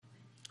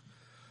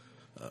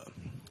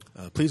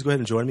Please go ahead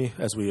and join me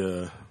as we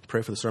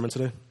pray for the sermon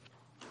today.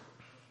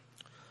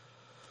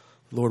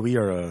 Lord, we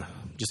are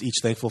just each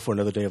thankful for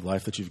another day of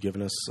life that you've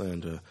given us,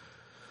 and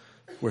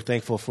we're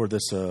thankful for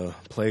this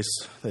place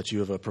that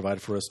you have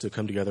provided for us to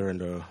come together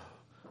and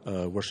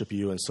worship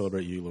you and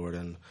celebrate you, Lord.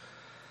 And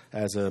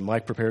as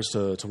Mike prepares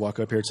to walk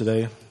up here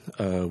today,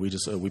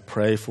 we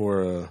pray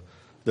for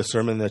the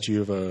sermon that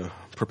you've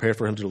prepared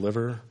for him to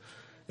deliver,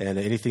 and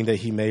anything that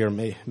he may or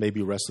may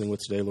be wrestling with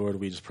today, Lord.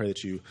 We just pray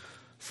that you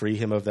free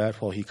him of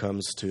that while he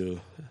comes to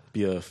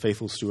be a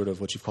faithful steward of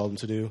what you've called him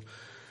to do.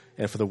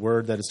 And for the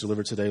word that is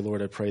delivered today,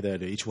 Lord, I pray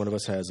that each one of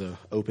us has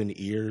open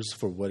ears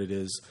for what it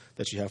is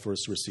that you have for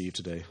us to receive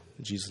today.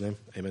 In Jesus' name,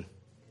 amen.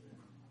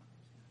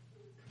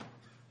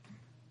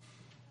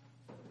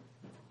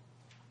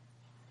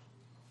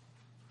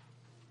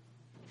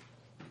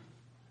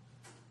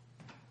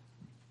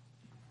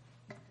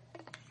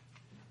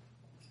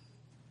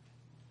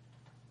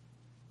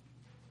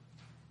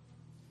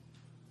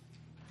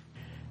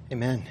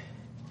 Amen.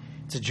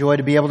 It's a joy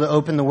to be able to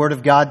open the Word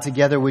of God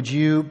together. Would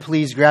you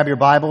please grab your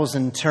Bibles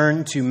and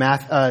turn to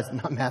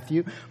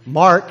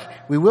Mark.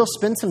 We will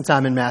spend some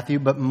time in Matthew,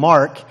 but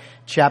Mark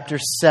chapter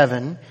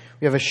 7.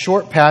 We have a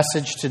short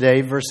passage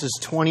today, verses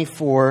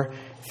 24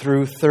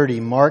 through 30.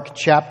 Mark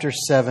chapter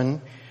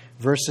 7,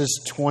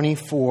 verses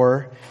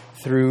 24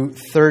 through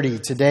 30.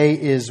 Today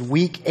is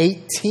week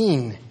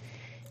 18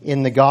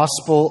 in the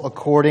Gospel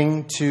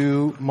according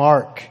to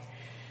Mark.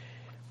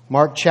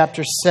 Mark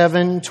chapter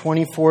 7,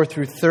 24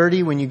 through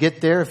 30. When you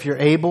get there, if you're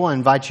able, I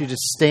invite you to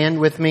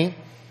stand with me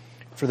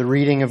for the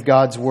reading of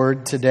God's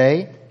Word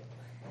today.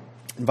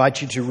 I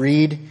invite you to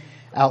read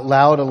out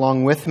loud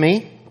along with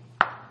me.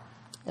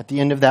 At the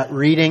end of that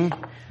reading,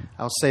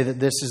 I'll say that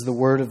this is the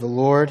Word of the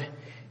Lord.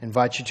 I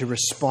invite you to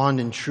respond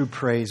in true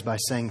praise by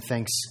saying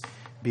thanks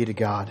be to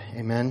God.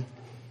 Amen.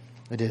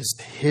 It is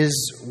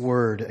His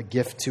Word, a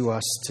gift to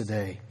us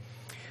today.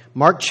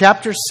 Mark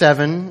chapter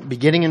 7,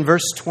 beginning in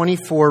verse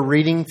 24,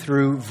 reading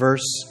through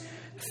verse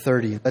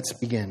 30. Let's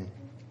begin.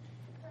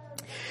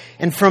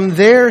 And from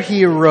there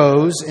he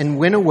arose and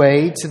went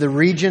away to the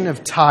region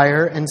of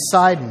Tyre and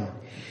Sidon.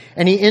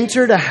 And he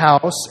entered a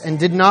house and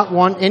did not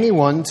want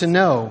anyone to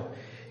know,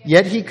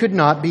 yet he could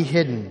not be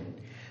hidden.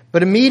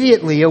 But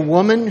immediately a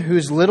woman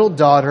whose little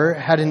daughter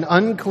had an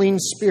unclean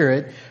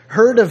spirit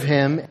heard of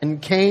him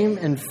and came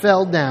and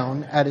fell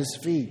down at his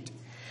feet.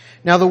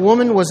 Now the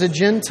woman was a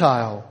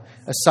Gentile,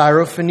 a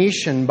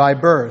Syrophoenician by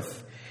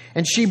birth,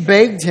 and she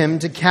begged him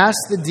to cast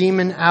the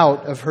demon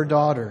out of her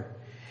daughter.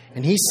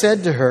 And he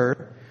said to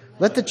her,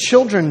 "Let the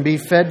children be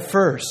fed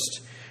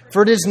first,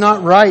 for it is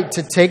not right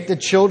to take the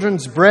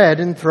children's bread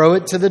and throw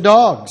it to the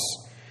dogs."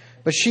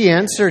 But she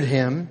answered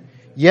him,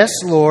 "Yes,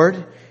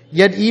 Lord,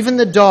 yet even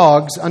the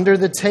dogs under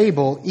the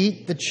table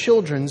eat the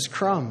children's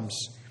crumbs."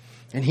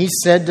 And he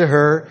said to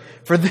her,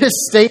 "For this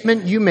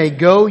statement you may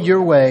go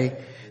your way.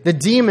 The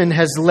demon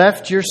has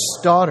left your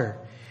daughter."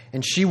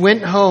 And she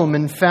went home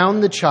and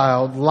found the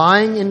child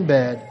lying in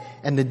bed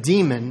and the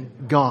demon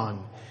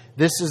gone.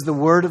 This is the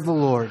word of the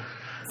Lord.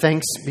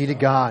 Thanks be to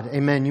God.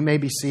 Amen. You may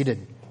be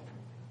seated.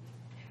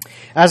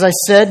 As I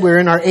said, we're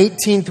in our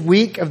 18th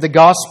week of the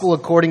Gospel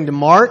according to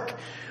Mark.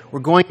 We're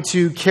going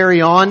to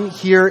carry on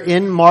here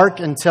in Mark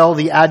until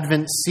the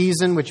Advent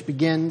season, which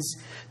begins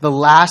the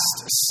last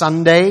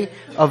Sunday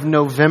of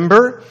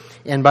November.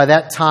 And by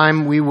that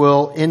time, we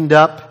will end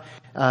up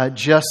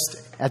just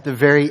at the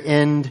very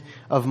end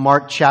of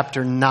Mark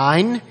chapter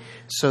 9,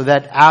 so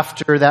that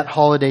after that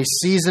holiday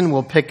season,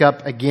 we'll pick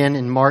up again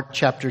in Mark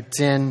chapter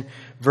 10,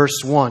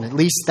 verse 1. At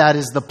least that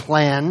is the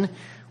plan.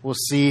 We'll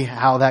see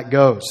how that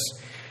goes.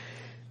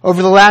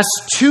 Over the last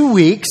 2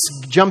 weeks,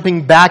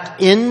 jumping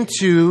back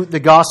into the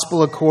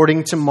Gospel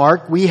according to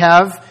Mark, we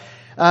have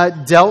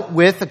dealt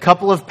with a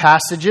couple of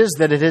passages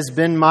that it has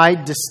been my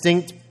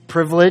distinct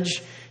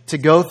privilege to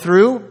go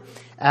through,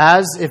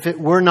 as if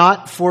it were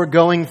not for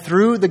going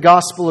through the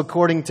Gospel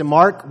according to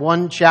Mark,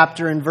 one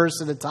chapter and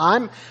verse at a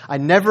time, I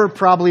never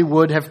probably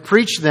would have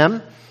preached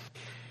them.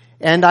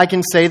 And I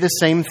can say the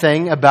same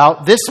thing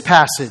about this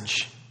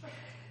passage.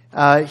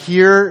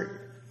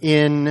 Here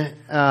in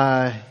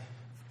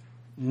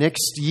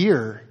next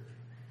year,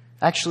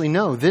 actually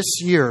no,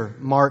 this year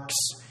marks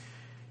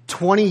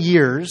 20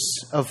 years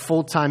of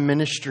full-time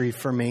ministry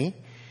for me.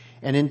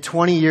 And in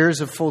 20 years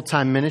of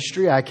full-time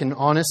ministry, I can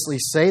honestly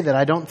say that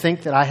I don't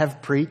think that I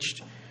have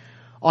preached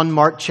on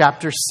Mark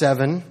chapter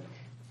 7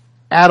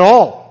 at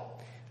all.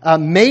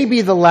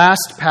 Maybe the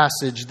last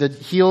passage that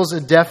heals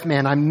a deaf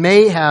man, I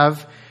may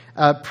have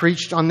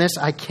preached on this.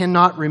 I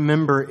cannot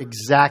remember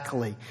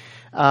exactly.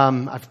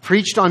 I've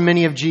preached on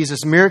many of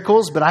Jesus'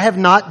 miracles, but I have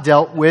not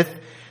dealt with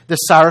the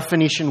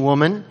Syrophoenician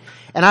woman,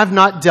 and I've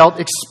not dealt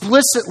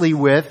explicitly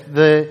with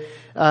the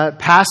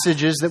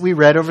passages that we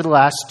read over the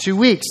last 2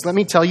 weeks. Let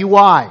me tell you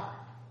why.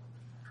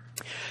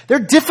 They're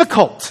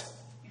difficult.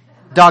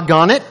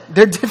 Doggone it.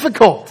 They're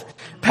difficult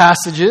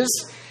passages.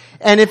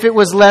 And if it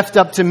was left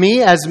up to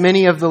me, as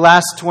many of the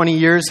last 20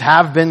 years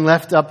have been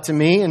left up to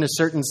me in a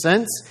certain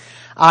sense,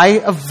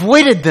 I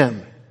avoided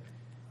them.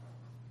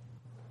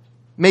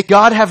 May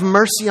God have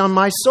mercy on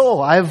my soul.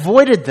 I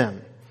avoided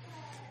them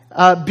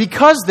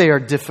because they are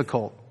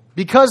difficult,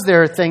 because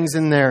there are things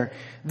in there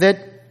that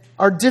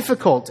are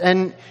difficult.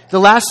 And the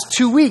last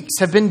 2 weeks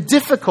have been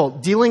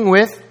difficult, dealing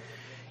with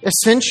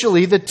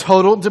essentially the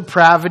total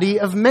depravity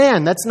of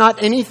man. That's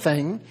not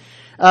anything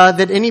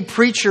that any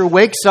preacher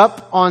wakes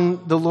up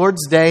on the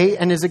Lord's day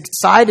and is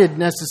excited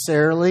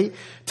necessarily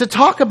to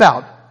talk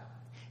about.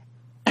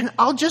 And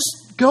I'll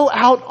just go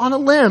out on a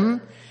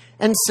limb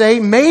and say,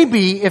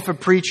 maybe if a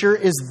preacher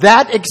is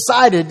that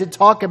excited to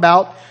talk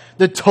about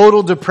the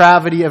total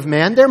depravity of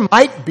man, there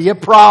might be a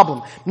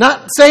problem.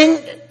 Not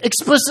saying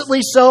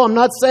explicitly so. I'm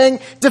not saying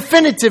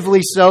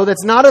definitively so.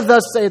 That's not a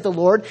thus saith the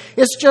Lord.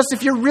 It's just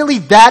if you're really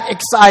that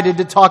excited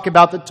to talk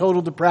about the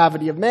total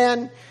depravity of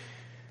man,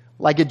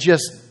 like it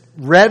just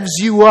revs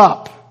you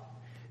up.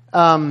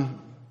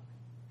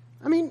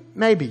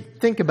 Maybe.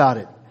 Think about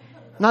it.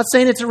 I'm not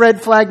saying it's a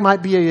red flag,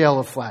 might be a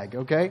yellow flag,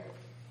 okay?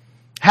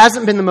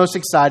 Hasn't been the most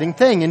exciting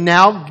thing. And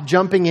now,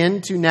 jumping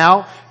into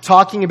now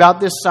talking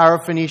about this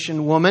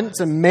Syrophoenician woman. It's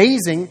an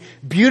amazing,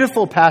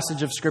 beautiful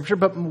passage of Scripture.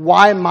 But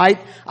why might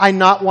I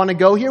not want to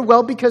go here?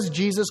 Well, because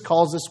Jesus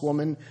calls this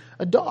woman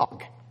a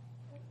dog.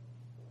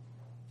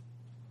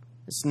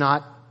 It's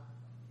not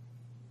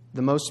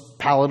the most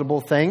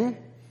palatable thing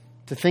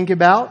to think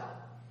about.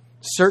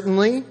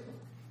 Certainly,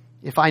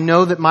 if I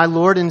know that my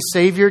Lord and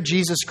Savior,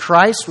 Jesus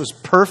Christ, was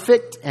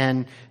perfect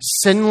and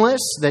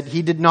sinless, that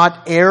He did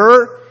not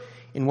err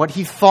in what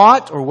He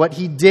thought or what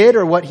He did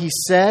or what He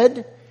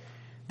said,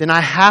 then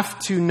I have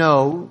to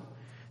know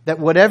that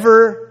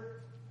whatever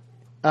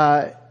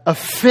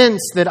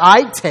offense that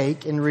I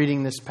take in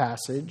reading this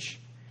passage,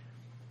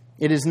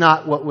 it is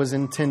not what was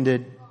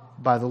intended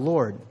by the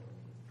Lord.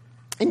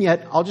 And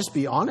yet, I'll just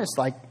be honest,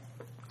 I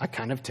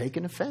kind of take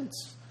an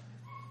offense.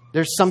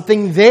 There's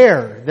something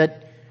there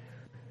that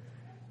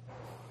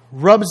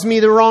rubs me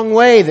the wrong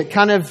way, that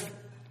kind of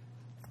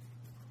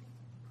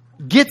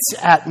gets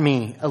at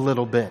me a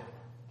little bit.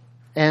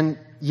 And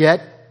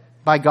yet,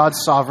 by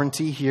God's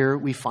sovereignty, here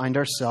we find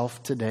ourselves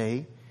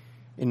today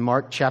in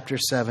Mark chapter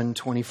 7,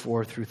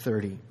 24 through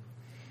 30.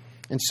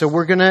 And so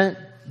we're going to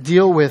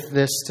deal with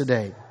this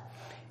today.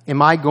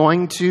 Am I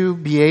going to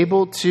be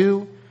able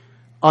to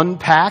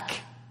unpack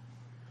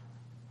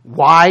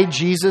why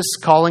Jesus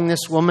calling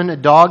this woman a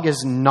dog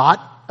is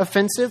not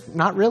offensive?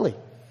 Not really.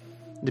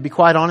 To be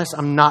quite honest,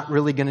 I'm not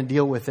really going to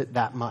deal with it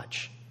that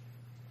much.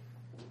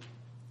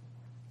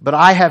 But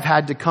I have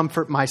had to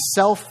comfort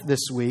myself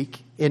this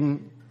week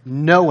in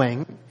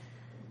knowing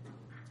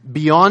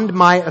beyond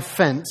my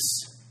offense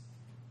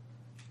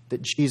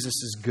that Jesus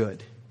is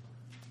good.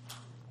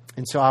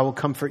 And so I will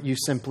comfort you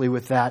simply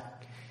with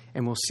that,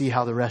 and we'll see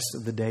how the rest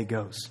of the day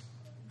goes.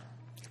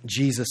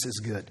 Jesus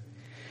is good.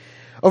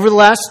 Over the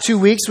last 2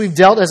 weeks, we've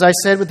dealt, as I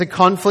said, with the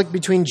conflict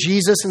between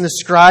Jesus and the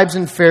scribes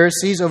and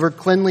Pharisees over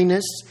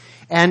cleanliness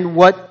and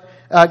what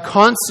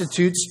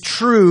constitutes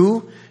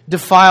true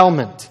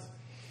defilement.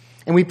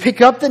 And we pick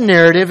up the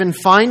narrative and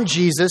find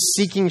Jesus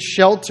seeking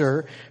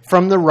shelter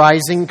from the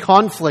rising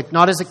conflict,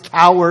 not as a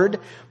coward,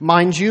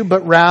 mind you,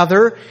 but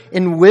rather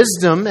in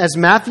wisdom, as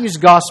Matthew's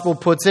gospel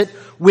puts it,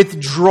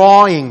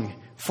 withdrawing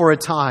for a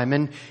time.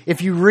 And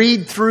if you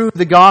read through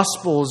the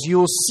Gospels,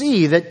 you'll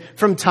see that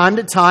from time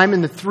to time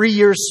in the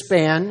 3-year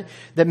span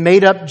that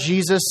made up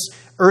Jesus'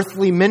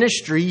 earthly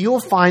ministry, you'll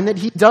find that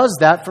He does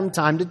that from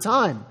time to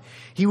time.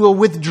 He will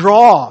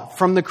withdraw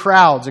from the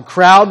crowds. A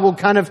crowd will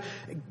kind of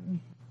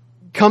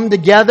come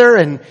together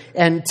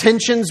and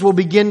tensions will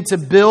begin to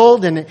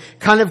build, and it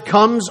kind of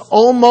comes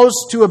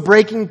almost to a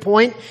breaking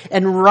point.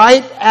 And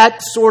right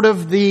at sort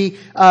of the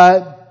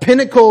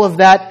pinnacle of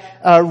that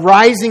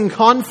rising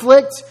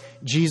conflict,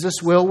 Jesus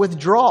will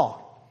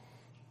withdraw.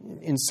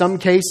 In some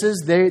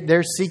cases,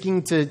 they're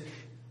seeking to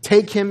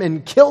take Him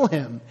and kill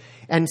Him.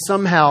 And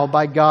somehow,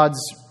 by God's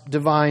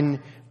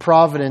divine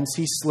providence,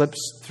 He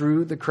slips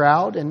through the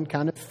crowd and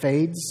kind of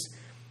fades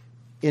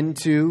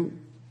into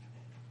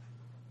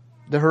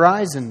the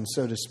horizon,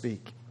 so to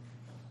speak.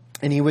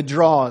 And He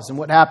withdraws. And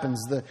what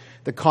happens?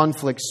 The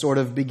conflict sort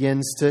of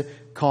begins to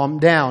calm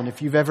down.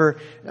 If you've ever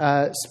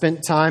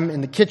spent time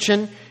in the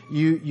kitchen,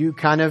 you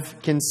kind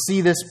of can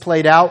see this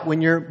played out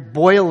when you're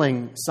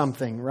boiling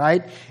something,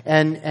 right?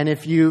 And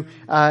if you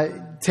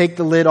take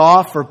the lid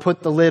off or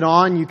put the lid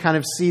on, you kind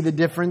of see the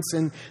difference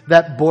in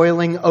that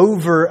boiling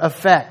over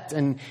effect.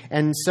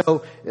 And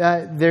so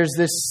there's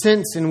this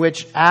sense in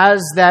which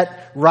as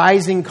that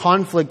rising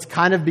conflict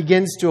kind of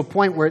begins to a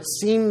point where it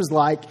seems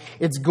like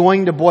it's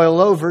going to boil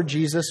over,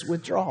 Jesus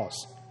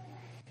withdraws.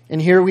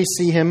 And here we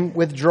see Him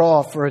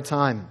withdraw for a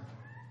time.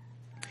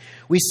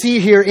 We see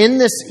here in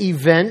this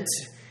event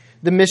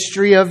the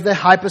mystery of the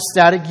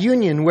hypostatic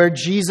union, where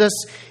Jesus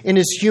in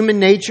His human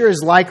nature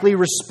is likely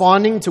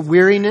responding to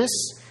weariness,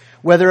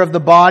 whether of the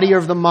body or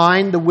of the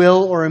mind, the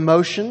will or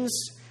emotions.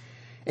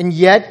 And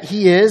yet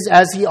He is,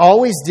 as He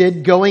always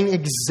did, going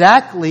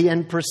exactly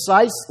and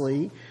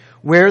precisely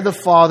where the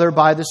Father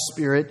by the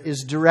Spirit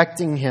is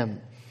directing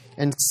Him,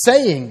 and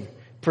saying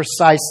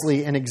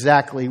precisely and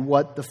exactly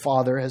what the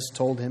Father has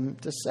told Him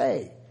to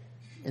say.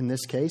 In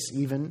this case,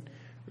 even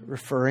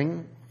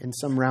referring in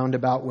some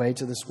roundabout way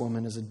to this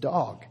woman as a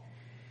dog.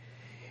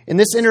 In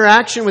this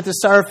interaction with the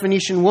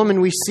Syrophoenician woman,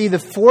 we see the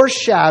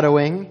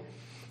foreshadowing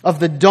of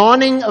the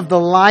dawning of the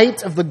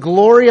light of the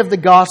glory of the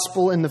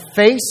gospel in the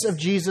face of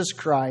Jesus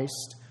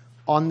Christ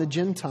on the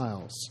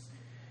Gentiles.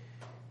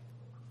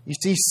 You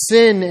see,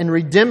 sin and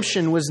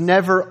redemption was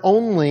never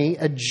only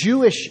a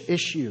Jewish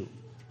issue.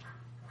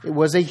 It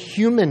was a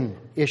human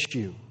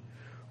issue.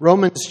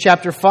 Romans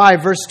chapter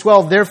 5, verse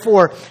 12,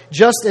 therefore,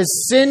 just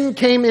as sin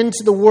came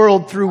into the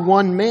world through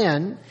one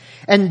man,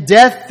 and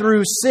death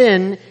through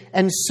sin,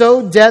 and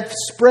so death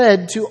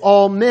spread to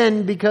all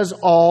men because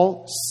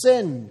all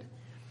sinned.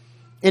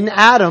 In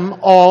Adam,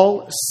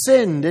 all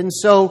sinned. And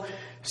so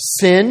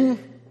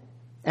sin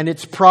and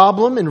its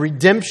problem and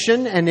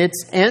redemption and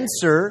its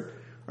answer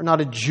are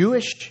not a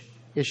Jewish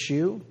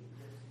issue.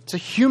 It's a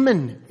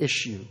human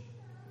issue.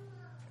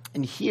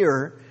 And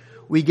here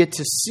we get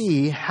to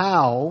see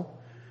how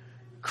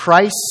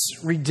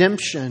Christ's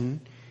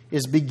redemption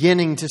is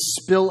beginning to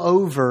spill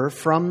over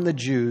from the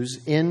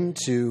Jews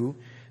into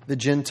the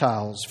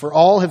Gentiles. For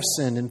all have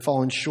sinned and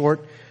fallen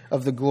short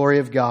of the glory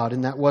of God.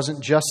 And that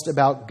wasn't just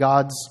about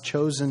God's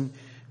chosen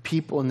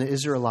people and the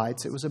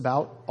Israelites. It was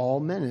about all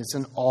men. It's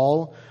an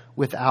all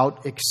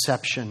without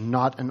exception,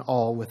 not an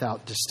all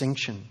without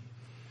distinction.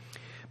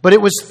 But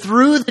it was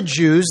through the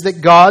Jews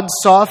that God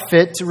saw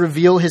fit to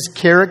reveal His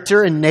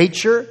character and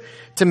nature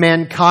to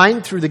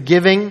mankind through the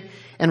giving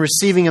and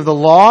receiving of the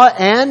law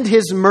and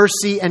His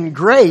mercy and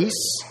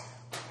grace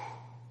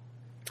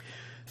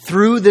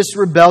through this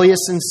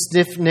rebellious and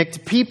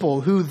stiff-necked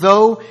people who,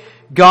 though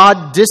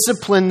God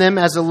disciplined them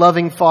as a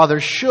loving father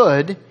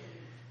should,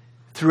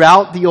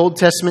 throughout the Old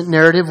Testament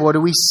narrative, what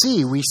do we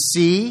see? We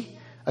see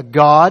a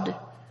God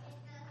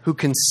who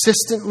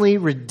consistently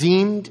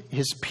redeemed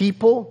His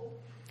people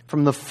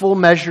from the full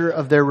measure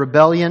of their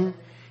rebellion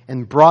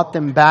and brought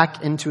them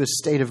back into a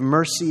state of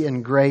mercy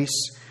and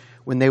grace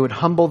when they would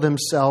humble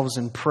themselves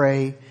and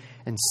pray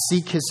and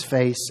seek His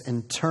face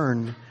and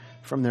turn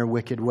from their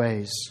wicked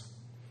ways.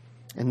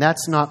 And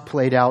that's not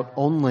played out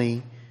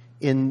only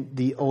in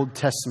the Old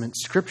Testament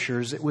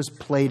scriptures. It was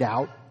played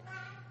out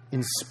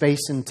in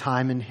space and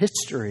time and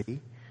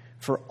history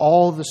for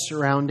all the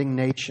surrounding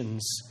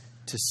nations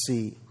to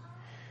see.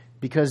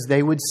 Because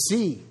they would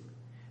see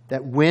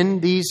that when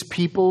these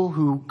people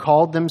who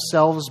called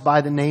themselves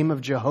by the name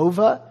of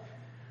Jehovah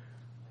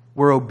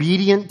were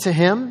obedient to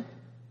Him,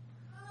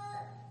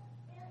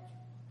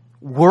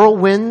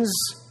 whirlwinds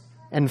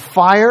and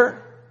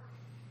fire,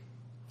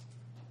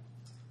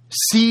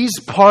 seas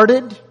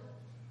parted,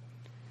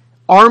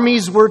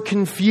 armies were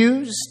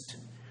confused,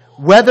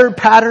 weather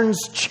patterns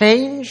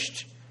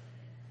changed,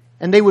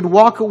 and they would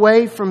walk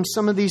away from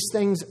some of these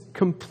things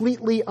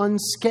completely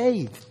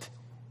unscathed.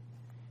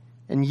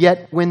 And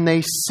yet, when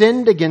they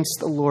sinned against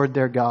the Lord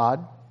their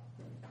God,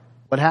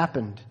 what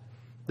happened?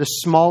 The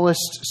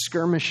smallest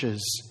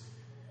skirmishes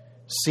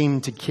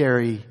seemed to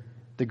carry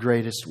the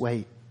greatest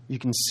weight. You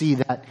can see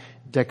that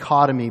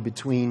dichotomy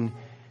between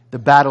the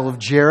Battle of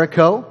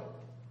Jericho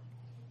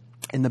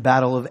and the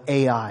Battle of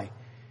Ai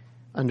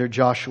under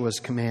Joshua's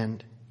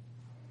command.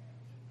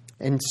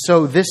 And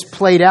so this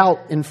played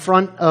out in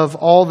front of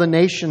all the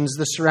nations,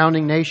 the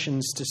surrounding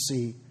nations, to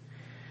see.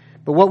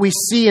 But what we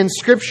see in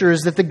Scripture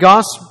is that the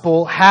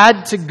gospel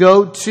had to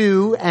go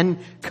to and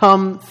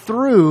come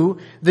through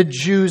the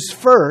Jews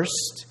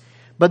first,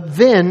 but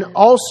then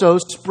also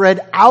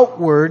spread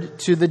outward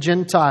to the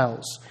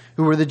Gentiles.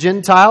 Who were the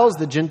Gentiles?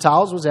 The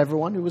Gentiles was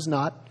everyone who was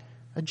not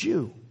a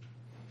Jew.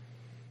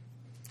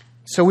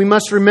 So we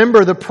must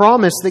remember the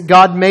promise that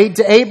God made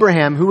to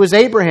Abraham. Who was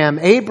Abraham?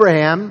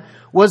 Abraham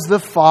was the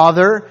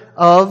father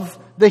of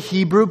the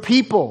Hebrew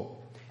people.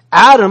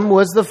 Adam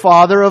was the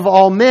father of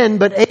all men,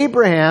 but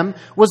Abraham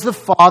was the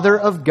father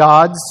of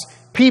God's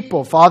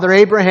people. Father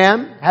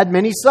Abraham had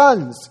many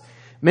sons.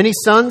 Many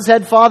sons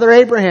had Father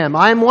Abraham.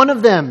 I am one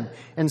of them,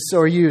 and so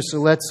are you. So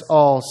let's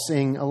all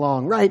sing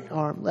along. Right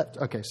arm, left.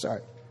 Okay,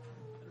 sorry.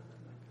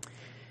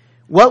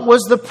 What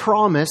was the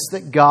promise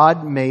that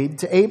God made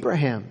to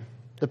Abraham?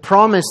 The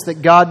promise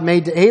that God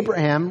made to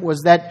Abraham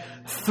was that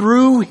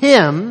through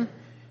him,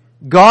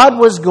 God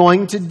was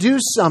going to do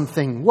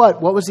something.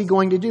 What? What was He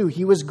going to do?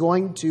 He was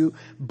going to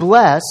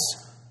bless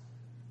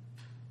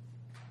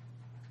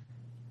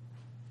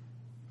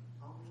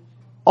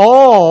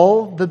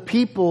all the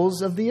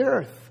peoples of the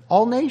earth,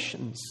 all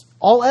nations,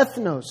 all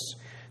ethnos.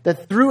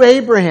 That through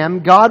Abraham,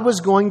 God was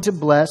going to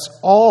bless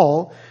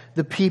all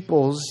the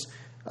peoples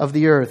of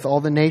the earth, all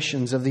the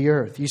nations of the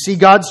earth. You see,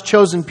 God's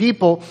chosen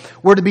people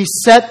were to be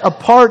set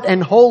apart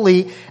and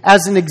holy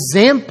as an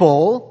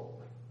example,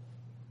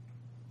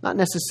 not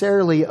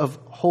necessarily of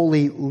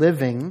holy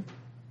living,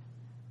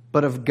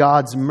 but of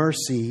God's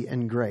mercy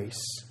and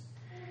grace,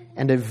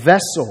 and a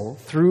vessel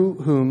through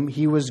whom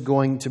He was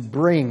going to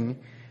bring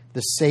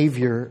the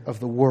Savior of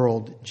the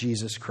world,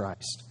 Jesus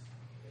Christ.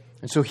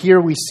 And so here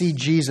we see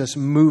Jesus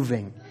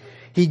moving.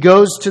 He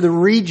goes to the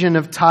region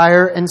of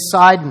Tyre and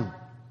Sidon.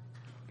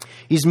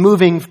 He's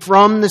moving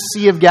from the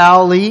Sea of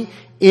Galilee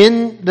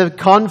in the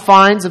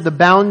confines of the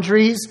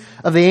boundaries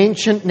of the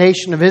ancient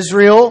nation of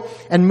Israel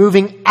and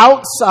moving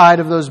outside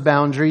of those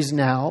boundaries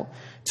now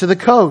to the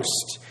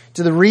coast,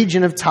 to the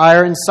region of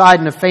Tyre and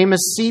Sidon, a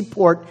famous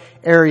seaport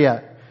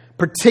area,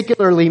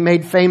 particularly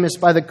made famous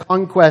by the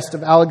conquest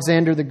of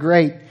Alexander the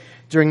Great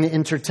during the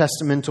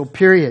intertestamental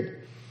period.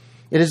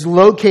 It is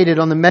located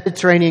on the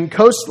Mediterranean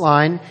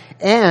coastline,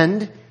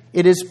 and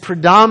it is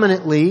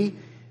predominantly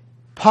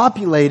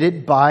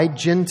populated by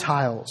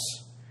Gentiles.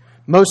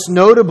 Most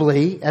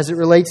notably, as it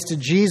relates to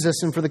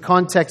Jesus and for the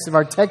context of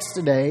our text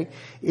today,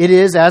 it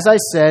is, as I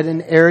said,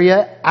 an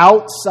area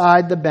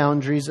outside the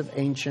boundaries of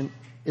ancient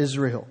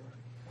Israel.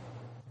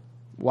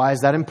 Why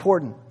is that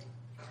important?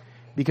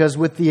 Because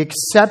with the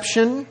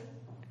exception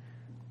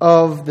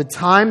of the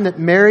time that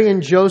Mary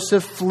and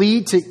Joseph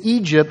flee to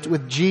Egypt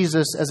with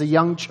Jesus as a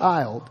young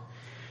child,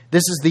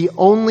 this is the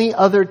only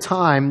other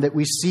time that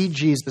we see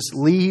Jesus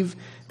leave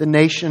the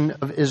nation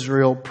of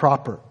Israel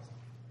proper.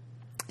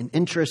 And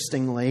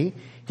interestingly,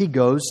 he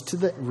goes to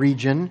the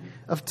region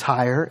of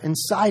Tyre and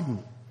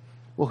Sidon.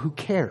 Well, who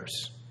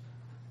cares?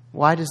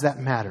 Why does that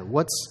matter?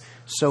 What's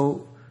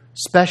so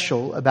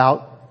special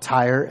about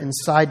Tyre and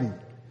Sidon?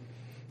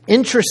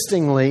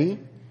 Interestingly,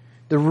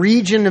 the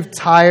region of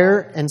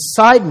Tyre and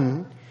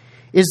Sidon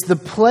is the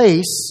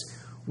place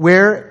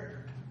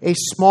where a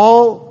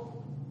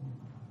small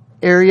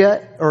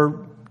area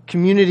or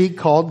community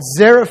called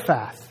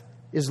Zarephath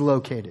is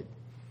located.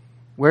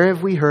 Where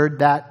have we heard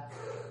that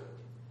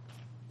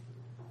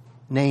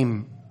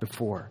name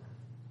before?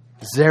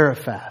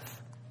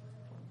 Zarephath.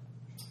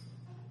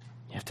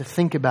 You have to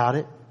think about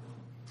it.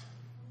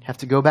 You have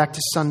to go back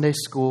to Sunday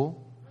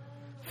school.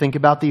 Think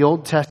about the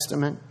Old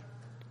Testament.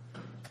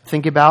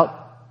 Think about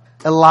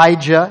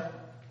Elijah.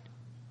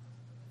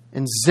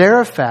 And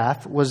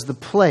Zarephath was the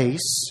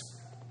place,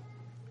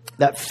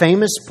 that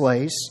famous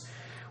place,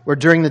 where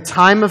during the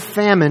time of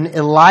famine,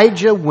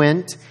 Elijah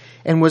went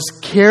and was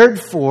cared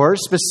for,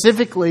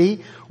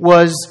 specifically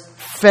was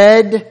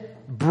fed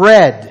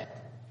bread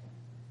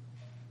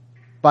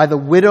by the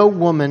widow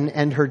woman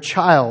and her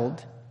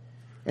child,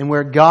 and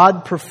where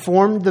God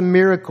performed the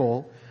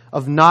miracle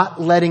of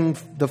not letting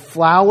the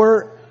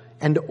flour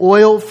and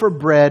oil for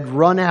bread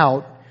run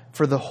out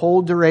for the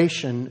whole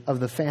duration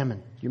of the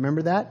famine. You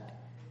remember that?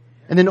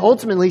 And then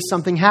ultimately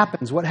something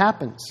happens. What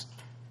happens?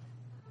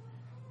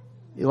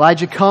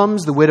 Elijah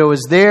comes, the widow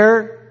is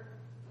there.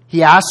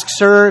 He asks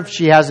her if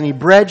she has any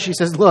bread. She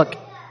says, look,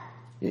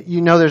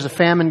 you know there's a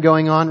famine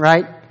going on,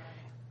 right?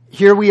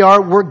 Here we are,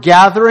 we're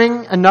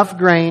gathering enough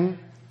grain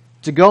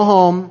to go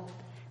home.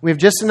 We have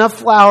just enough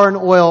flour and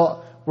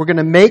oil. We're going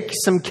to make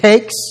some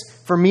cakes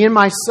for me and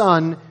my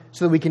son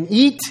so that we can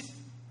eat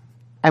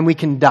and we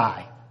can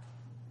die.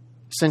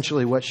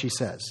 Essentially what she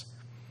says.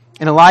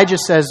 And Elijah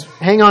says,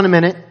 hang on a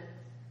minute.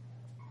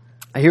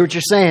 I hear what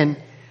you're saying,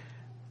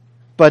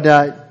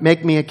 but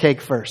make me a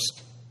cake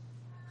first.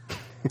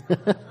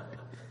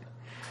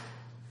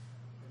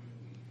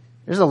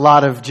 There's a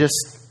lot of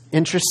just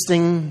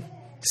interesting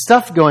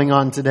stuff going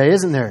on today,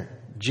 isn't there?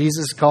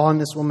 Jesus calling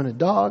this woman a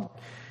dog.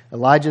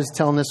 Elijah's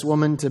telling this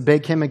woman to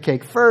bake him a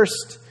cake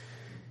first.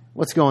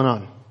 What's going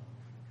on?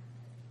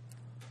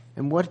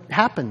 And what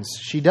happens?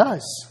 She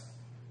does.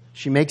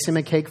 She makes him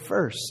a cake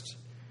first.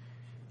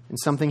 And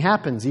something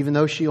happens. Even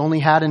though she only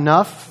had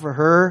enough for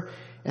her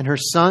and her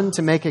son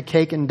to make a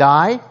cake and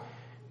die,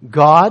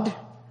 God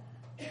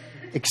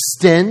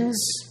extends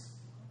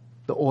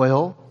the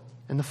oil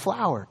and the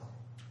flour.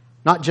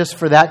 Not just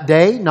for that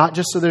day, not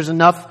just so there's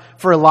enough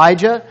for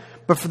Elijah,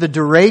 but for the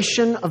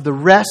duration of the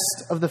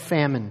rest of the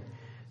famine.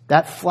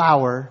 That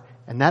flour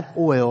and that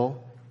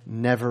oil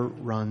never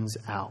runs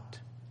out.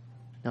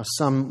 Now,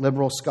 some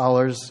liberal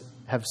scholars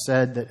have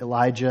said that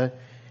Elijah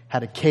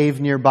had a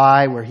cave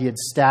nearby where he had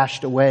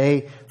stashed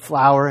away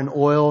flour and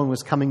oil and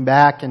was coming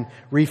back and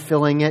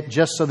refilling it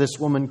just so this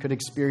woman could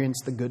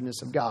experience the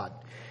goodness of God.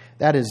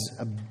 That is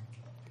a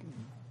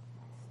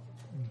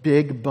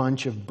big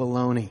bunch of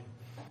baloney.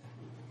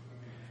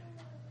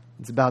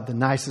 It's about the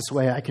nicest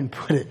way I can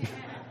put it.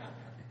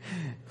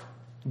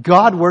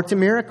 God worked a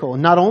miracle.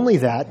 And not only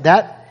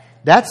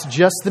that's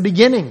just the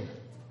beginning.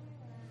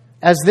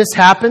 As this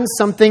happens,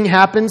 something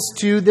happens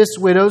to this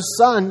widow's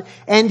son,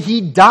 and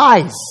he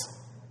dies.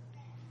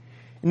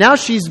 Now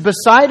she's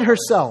beside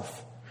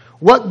herself.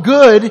 What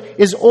good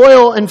is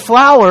oil and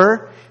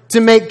flour to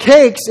make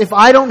cakes if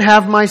I don't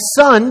have my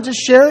son to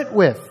share it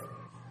with?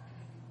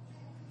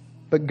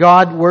 But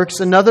God works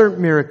another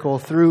miracle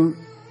through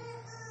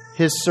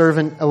His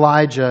servant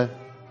Elijah,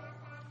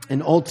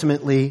 and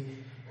ultimately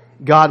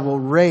God will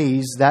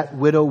raise that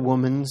widow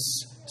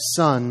woman's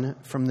son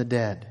from the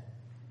dead.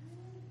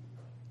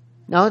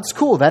 Now it's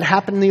cool. That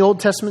happened in the Old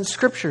Testament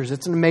scriptures.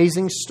 It's an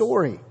amazing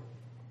story.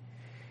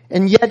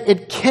 And yet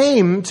it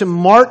came to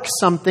mark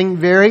something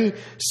very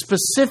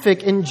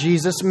specific in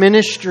Jesus'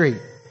 ministry.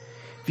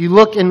 If you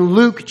look in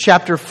Luke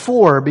chapter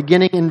 4,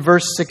 beginning in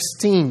verse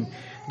 16,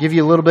 I'll give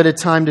you a little bit of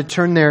time to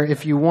turn there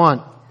if you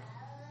want.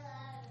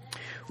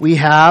 We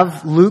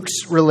have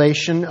Luke's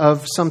relation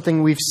of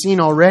something we've seen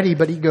already,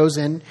 but he goes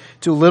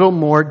into a little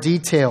more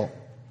detail.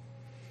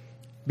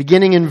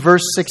 Beginning in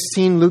verse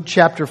 16, Luke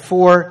chapter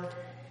 4,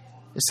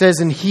 it says,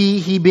 "And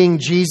he being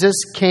Jesus,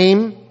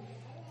 came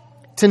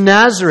to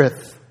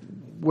Nazareth."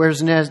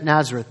 Where's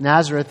Nazareth?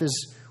 Nazareth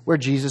is where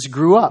Jesus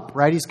grew up,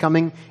 right? He's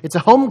coming. It's a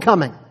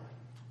homecoming.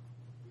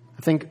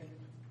 I think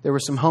there were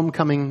some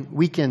homecoming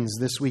weekends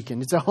this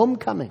weekend. It's a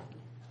homecoming.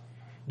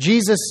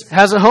 Jesus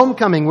has a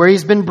homecoming where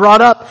he's been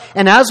brought up.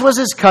 And as was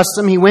his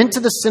custom, he went to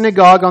the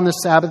synagogue on the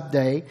Sabbath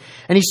day,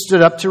 and he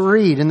stood up to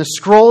read. And the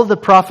scroll of the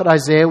prophet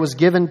Isaiah was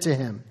given to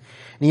him.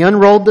 And he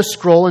unrolled the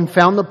scroll and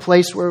found the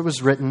place where it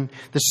was written,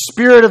 "The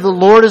Spirit of the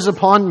Lord is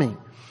upon me,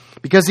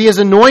 because he has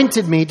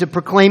anointed me to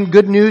proclaim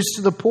good news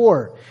to the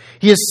poor.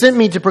 He has sent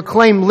me to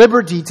proclaim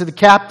liberty to the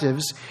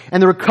captives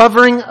and the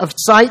recovering of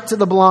sight to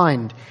the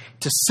blind,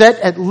 to set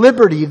at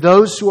liberty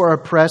those who are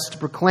oppressed, to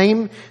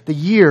proclaim the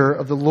year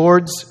of the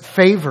Lord's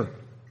favor."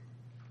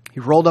 He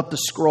rolled up the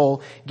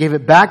scroll, gave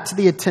it back to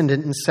the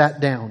attendant, and sat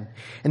down.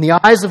 And the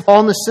eyes of all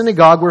in the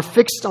synagogue were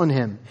fixed on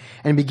him,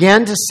 and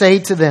began to say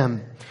to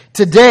them,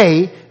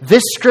 "Today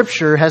this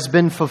scripture has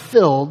been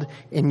fulfilled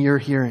in your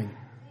hearing."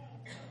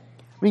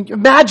 I mean,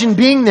 imagine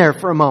being there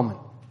for a moment.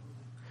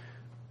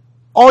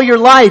 All your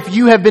life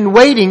you have been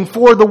waiting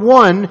for the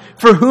one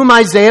for whom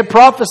Isaiah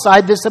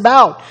prophesied this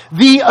about.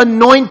 The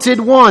anointed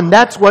one.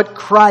 That's what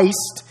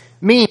Christ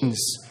means.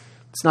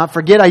 Let's not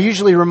forget, I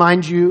usually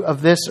remind you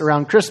of this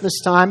around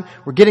Christmas time.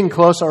 We're getting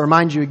close. I'll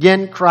remind you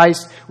again,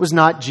 Christ was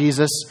not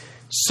Jesus'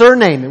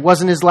 surname. It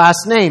wasn't his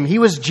last name. He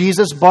was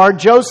Jesus bar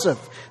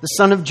Joseph, the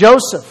son of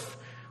Joseph,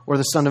 or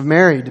the son of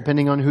Mary,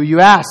 depending on who you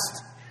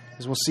asked,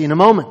 as we'll see in a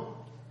moment.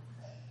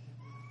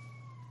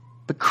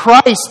 But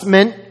Christ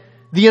meant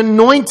the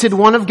anointed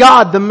one of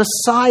God, the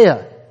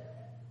Messiah.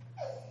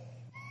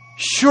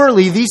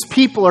 Surely these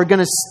people are going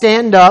to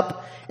stand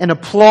up and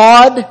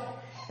applaud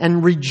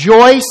and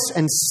rejoice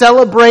and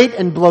celebrate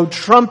and blow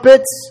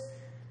trumpets.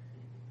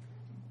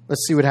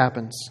 Let's see what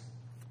happens.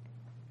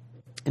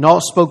 And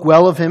all spoke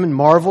well of him and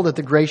marveled at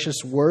the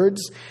gracious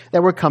words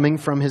that were coming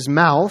from his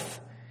mouth.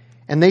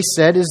 And they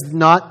said, "Is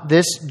not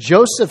this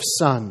Joseph's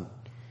son?"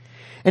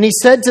 And he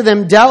said to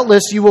them,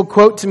 "Doubtless you will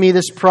quote to me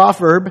this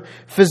proverb,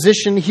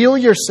 'Physician, heal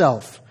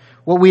yourself.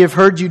 What we have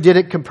heard you did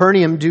at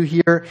Capernaum, do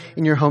here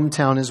in your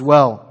hometown as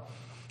well.'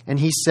 And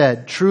he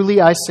said,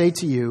 'Truly I say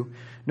to you,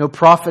 no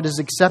prophet is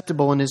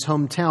acceptable in his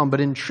hometown,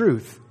 but in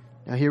truth,'"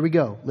 now here we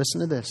go,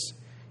 listen to this,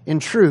 "in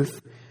truth,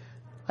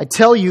 I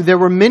tell you, there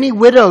were many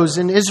widows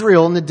in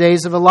Israel in the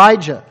days of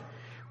Elijah,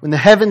 when the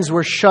heavens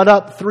were shut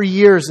up 3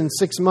 years and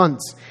 6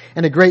 months,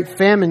 and a great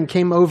famine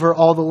came over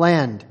all the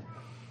land.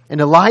 And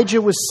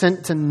Elijah was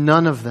sent to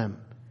none of them,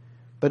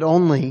 but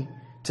only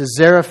to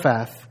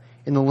Zarephath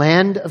in the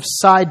land of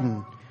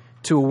Sidon,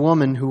 to a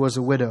woman who was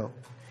a widow.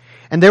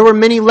 And there were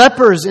many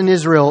lepers in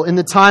Israel in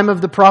the time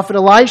of the prophet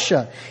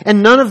Elisha,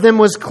 and none of them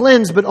was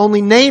cleansed, but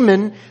only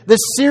Naaman the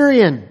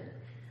Syrian.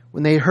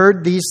 When they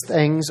heard these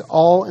things,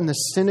 all in the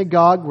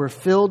synagogue were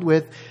filled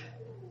with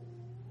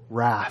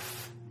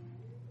wrath.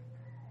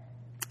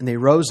 And they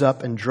rose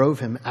up and drove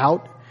him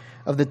out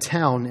of the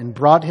town and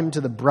brought him to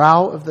the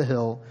brow of the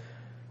hill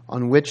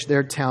on which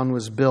their town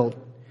was built,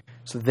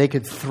 so that they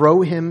could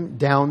throw him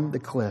down the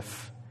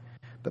cliff.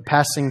 But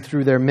passing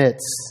through their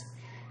midst,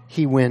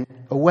 he went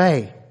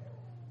away.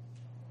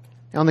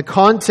 Now, in the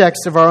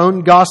context of our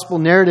own gospel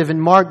narrative in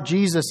Mark,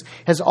 Jesus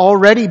has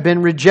already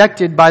been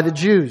rejected by the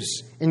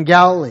Jews in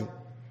Galilee.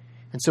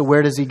 And so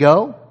where does he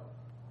go?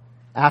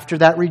 After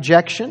that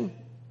rejection,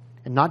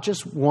 and not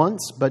just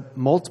once, but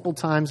multiple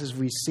times as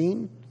we've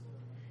seen,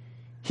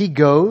 he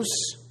goes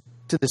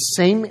to the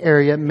same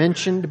area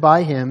mentioned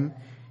by him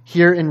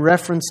here in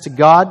reference to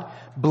God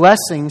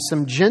blessing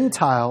some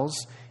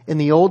Gentiles in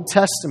the Old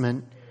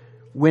Testament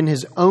when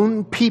his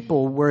own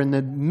people were in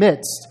the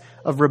midst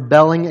of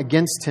rebelling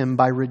against him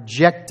by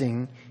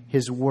rejecting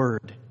his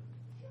word.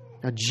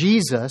 Now,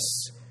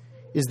 Jesus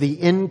is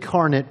the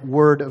incarnate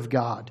Word of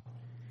God.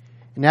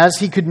 And as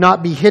he could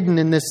not be hidden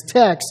in this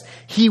text,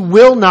 he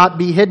will not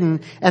be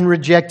hidden and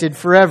rejected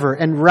forever.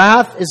 And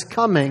wrath is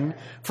coming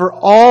for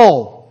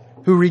all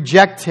who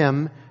reject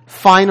him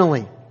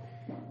finally.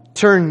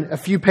 Turn a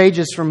few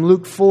pages from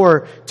Luke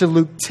 4 to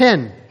Luke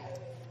 10.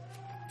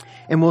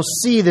 And we'll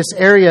see this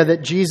area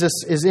that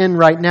Jesus is in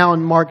right now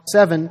in Mark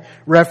 7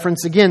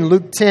 reference again.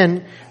 Luke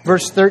 10,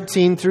 verse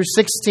 13 through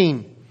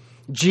 16.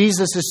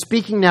 Jesus is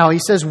speaking now. He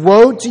says,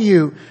 "Woe to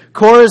you,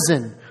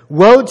 Chorazin!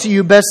 Woe to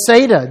you,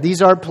 Bethsaida!"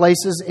 These are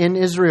places in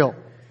Israel.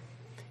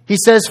 He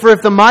says, "For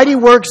if the mighty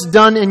works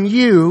done in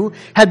you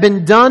had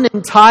been done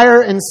in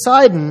Tyre and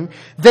Sidon,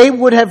 they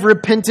would have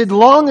repented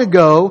long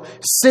ago,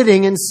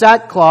 sitting in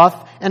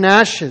sackcloth and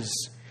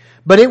ashes.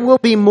 But it will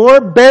be more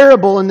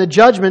bearable in the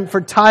judgment for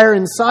Tyre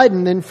and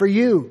Sidon than for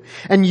you.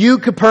 And you,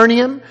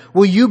 Capernaum,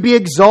 will you be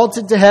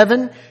exalted to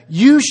heaven?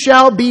 You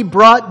shall be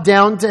brought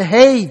down to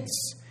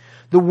Hades.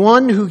 The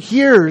one who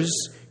hears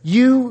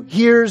you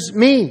hears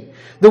me.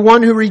 The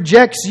one who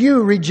rejects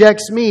you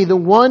rejects me. The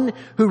one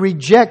who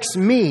rejects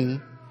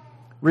me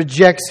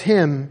rejects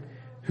him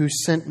who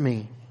sent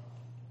me."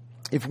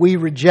 If we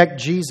reject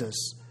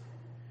Jesus,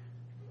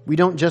 we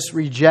don't just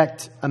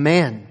reject a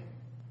man.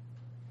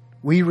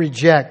 We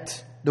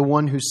reject the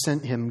one who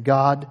sent him,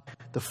 God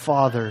the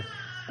Father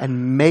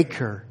and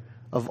maker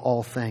of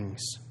all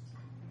things.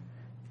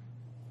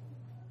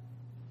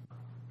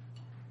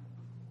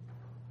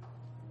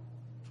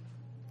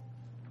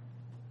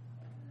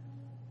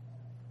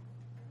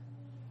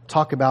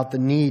 Talk about the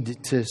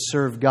need to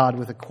serve God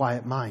with a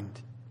quiet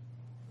mind.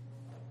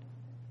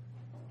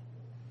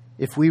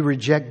 If we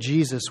reject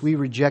Jesus, we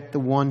reject the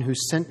one who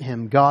sent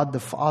him, God the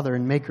Father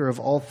and maker of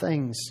all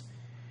things.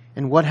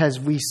 And what has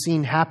we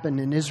seen happen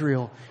in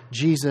Israel?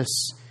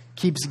 Jesus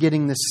keeps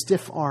getting the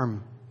stiff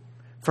arm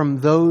from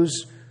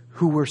those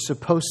who were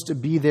supposed to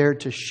be there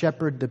to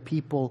shepherd the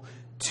people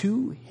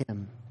to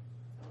him.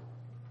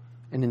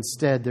 And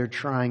instead, they're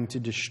trying to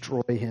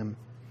destroy him,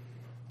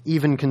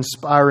 even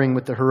conspiring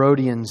with the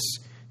Herodians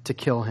to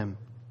kill him.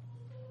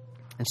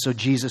 And so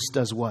Jesus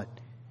does what?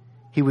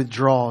 He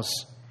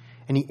withdraws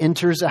and he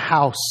enters a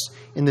house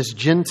in this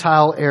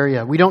Gentile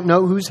area. We don't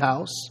know whose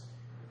house,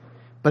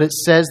 but it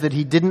says that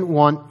he didn't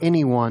want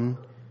anyone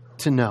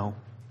to know.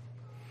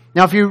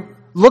 Now, if you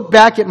look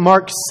back at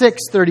Mark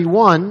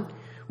 6:31,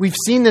 we've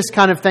seen this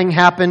kind of thing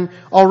happen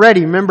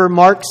already. Remember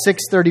Mark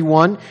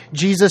 6:31?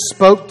 Jesus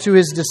spoke to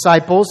his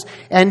disciples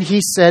and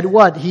he said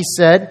what? He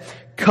said,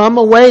 "Come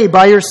away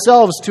by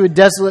yourselves to a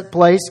desolate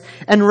place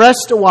and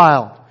rest a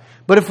while."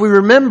 But if we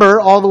remember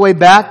all the way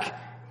back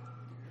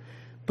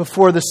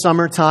before the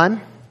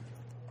summertime,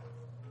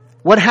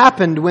 what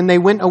happened when they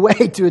went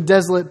away to a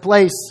desolate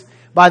place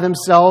by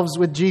themselves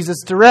with Jesus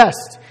to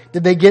rest?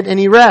 Did they get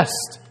any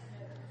rest?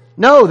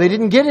 No, they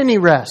didn't get any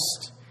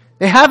rest.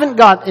 They haven't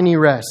got any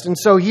rest. And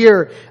so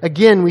here,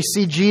 again, we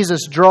see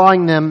Jesus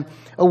drawing them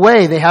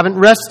away. They haven't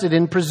rested,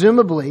 and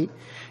presumably,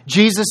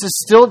 Jesus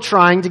is still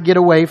trying to get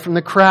away from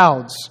the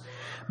crowds.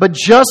 But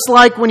just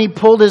like when he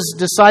pulled his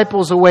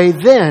disciples away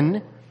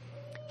then,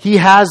 he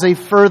has a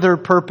further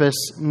purpose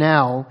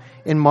now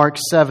in Mark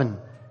 7.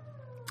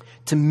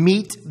 To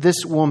meet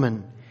this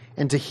woman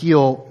and to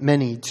heal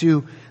many.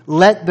 To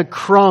let the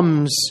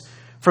crumbs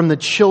from the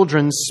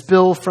children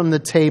spill from the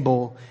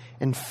table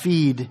and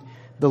feed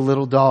the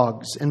little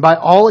dogs. And by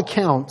all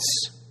accounts,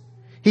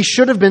 he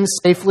should have been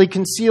safely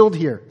concealed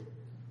here.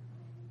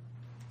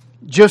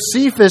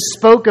 Josephus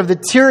spoke of the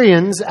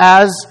Tyrians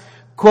as,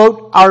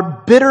 quote,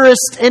 our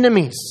bitterest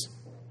enemies.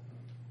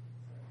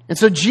 And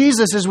so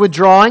Jesus is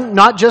withdrawing,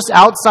 not just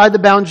outside the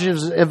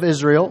boundaries of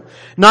Israel,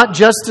 not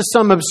just to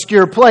some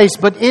obscure place,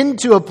 but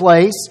into a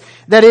place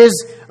that is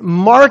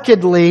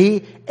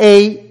markedly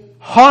a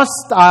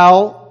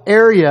hostile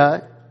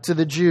area to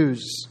the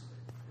Jews.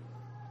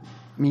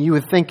 I mean, you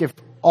would think if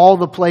all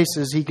the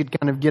places he could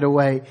kind of get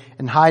away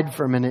and hide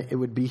for a minute, it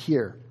would be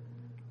here.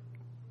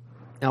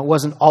 Now, it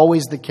wasn't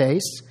always the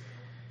case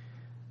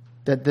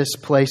that this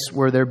place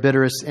were their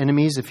bitterest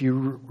enemies. If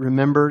you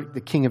remember,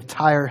 the king of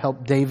Tyre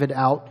helped David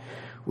out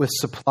with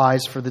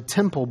supplies for the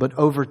temple. But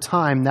over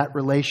time, that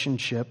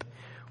relationship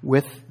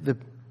with the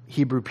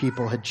Hebrew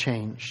people had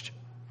changed.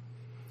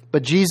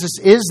 But Jesus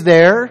is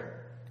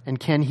there, and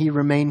can he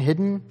remain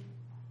hidden?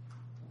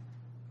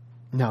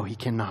 No, he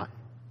cannot.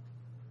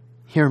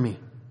 Hear me.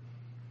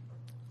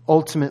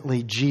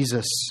 Ultimately,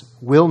 Jesus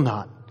will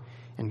not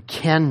and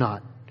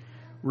cannot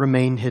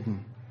remain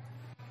hidden.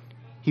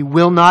 He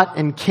will not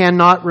and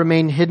cannot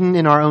remain hidden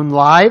in our own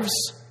lives.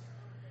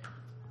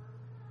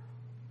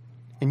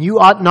 And you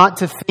ought not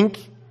to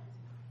think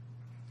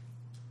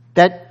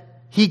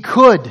that he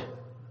could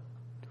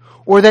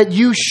or that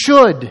you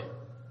should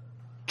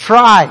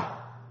try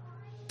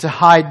to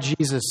hide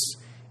Jesus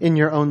in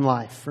your own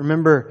life.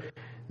 Remember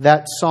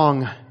that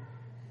song,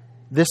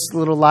 "This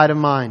Little Light of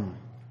Mine."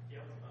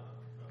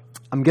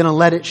 I'm going to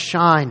let it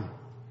shine,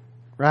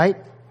 right?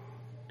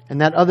 And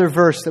that other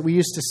verse that we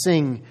used to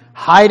sing,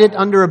 "Hide it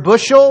under a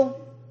bushel?"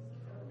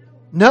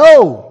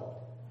 No!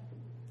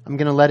 I'm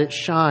going to let it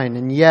shine.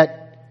 And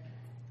yet,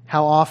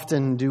 how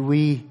often do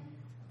we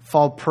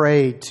fall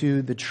prey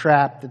to the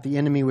trap that the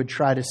enemy would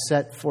try to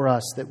set for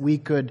us, that we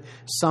could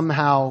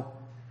somehow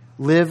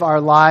live our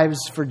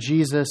lives for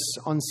Jesus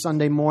on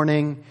Sunday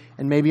morning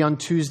and maybe on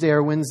Tuesday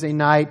or Wednesday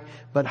night,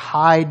 but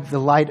hide the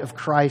light of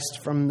Christ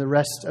from the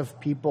rest of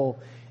people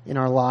in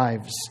our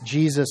lives.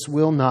 Jesus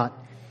will not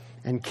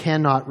and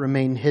cannot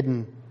remain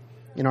hidden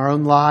in our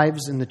own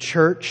lives, in the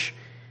church,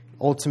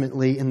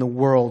 ultimately in the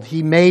world.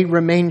 He may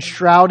remain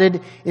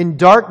shrouded in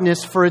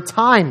darkness for a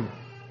time,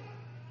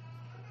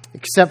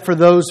 except for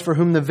those for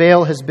whom the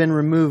veil has been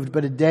removed.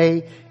 But a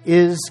day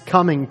is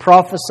coming,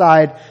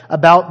 prophesied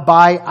about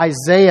by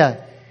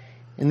Isaiah,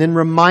 and then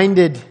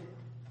reminded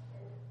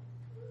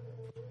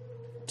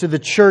to the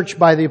church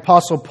by the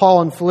Apostle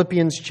Paul in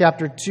Philippians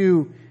chapter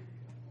 2,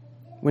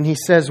 when he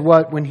says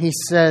what? When he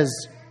says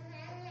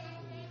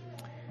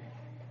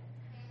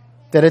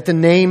that at the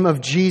name of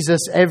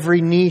Jesus,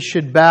 every knee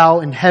should bow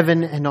in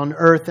heaven and on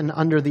earth and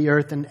under the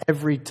earth, and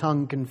every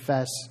tongue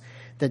confess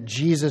that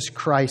Jesus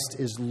Christ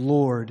is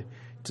Lord,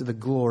 to the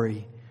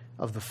glory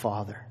of the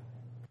Father.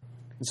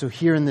 And so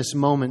here in this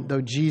moment,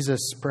 though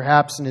Jesus,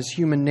 perhaps in his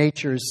human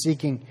nature, is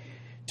seeking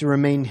to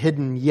remain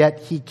hidden, yet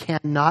he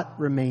cannot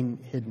remain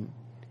hidden.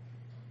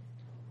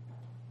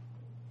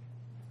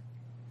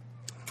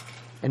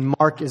 And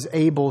Mark is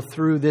able,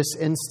 through this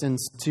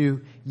instance,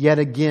 to yet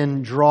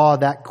again draw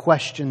that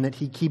question that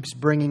he keeps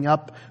bringing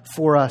up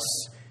for us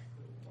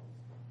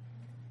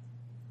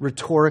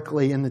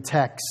rhetorically in the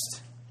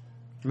text.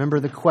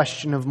 Remember the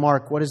question of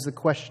Mark. What is the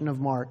question of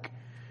Mark?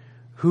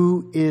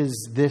 Who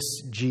is this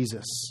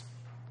Jesus?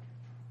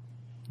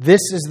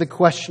 This is the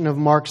question of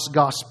Mark's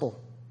gospel.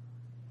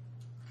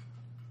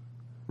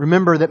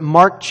 Remember that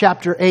Mark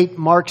chapter 8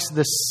 marks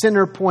the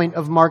center point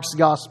of Mark's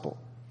gospel.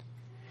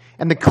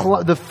 And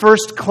the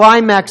first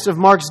climax of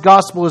Mark's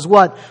gospel is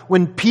what?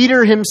 When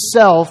Peter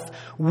himself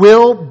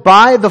will,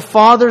 by the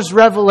Father's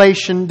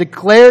revelation,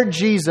 declare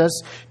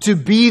Jesus to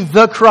be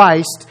the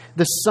Christ,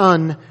 the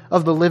Son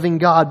of the living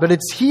God. But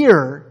it's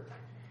here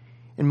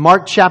in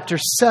Mark chapter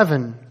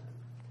 7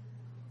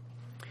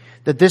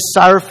 that this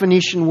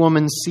Syrophoenician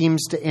woman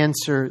seems to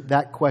answer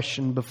that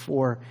question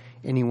before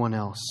anyone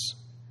else.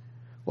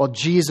 While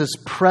Jesus'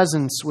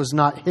 presence was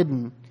not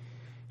hidden,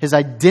 His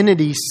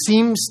identity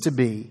seems to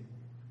be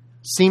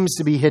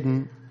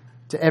hidden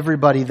to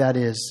everybody, that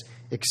is,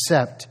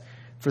 except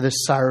for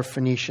this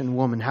Syrophoenician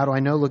woman. How do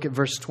I know? Look at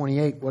verse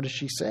 28. What does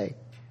she say?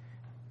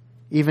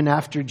 Even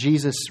after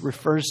Jesus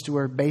refers to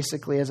her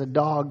basically as a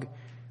dog,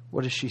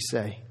 what does she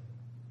say?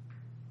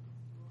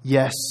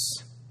 Yes,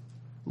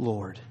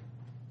 Lord.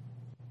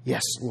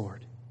 Yes,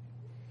 Lord.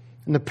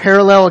 And the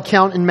parallel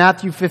account in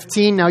Matthew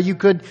 15, now you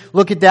could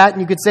look at that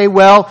and you could say,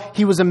 well,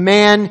 he was a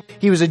man,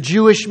 he was a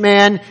Jewish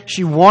man,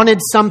 she wanted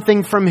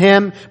something from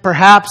him.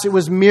 Perhaps it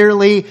was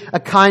merely a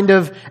kind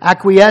of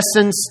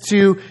acquiescence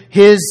to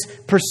his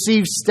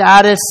perceived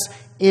status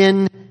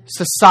in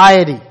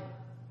society.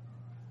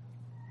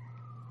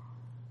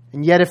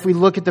 And yet if we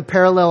look at the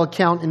parallel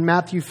account in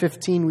Matthew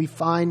 15, we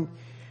find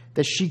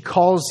that she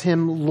calls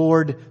him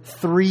Lord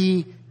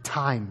 3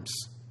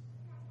 times.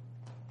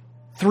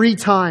 3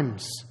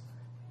 times.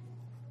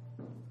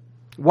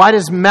 Why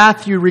does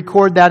Matthew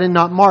record that and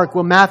not Mark?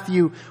 Well,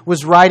 Matthew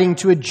was writing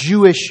to a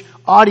Jewish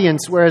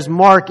audience, whereas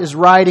Mark is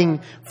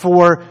writing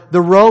for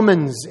the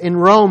Romans in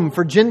Rome,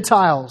 for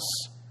Gentiles.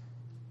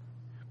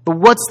 But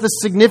what's the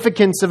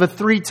significance of a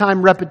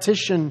 3-time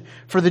repetition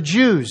for the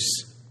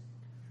Jews?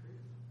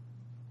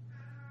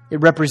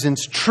 It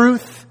represents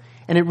truth,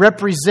 and it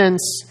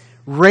represents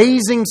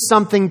raising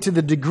something to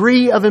the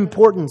degree of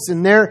importance.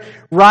 In their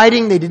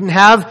writing, they didn't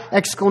have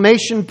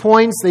exclamation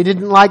points. They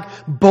didn't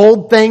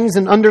bold things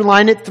and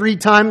underline it 3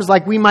 times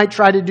like we might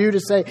try to do to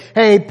say,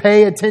 hey,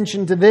 pay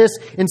attention to this.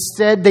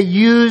 Instead, they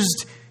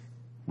used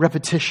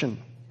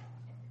repetition.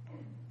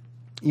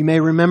 You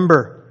may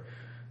remember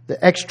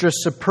the extra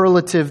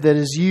superlative that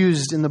is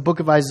used in the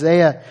book of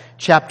Isaiah,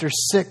 chapter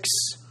 6,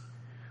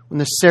 when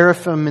the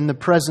seraphim in the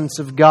presence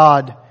of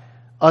God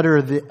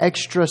utter the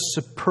extra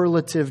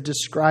superlative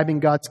describing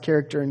God's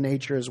character and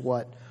nature as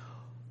what?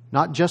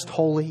 Not just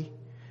holy,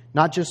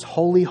 not just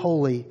holy,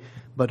 holy,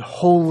 but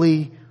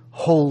holy,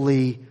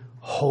 holy,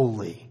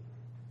 holy.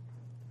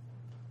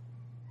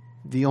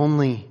 The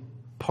only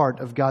part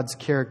of God's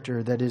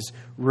character that is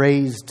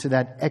raised to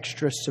that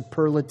extra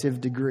superlative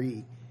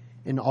degree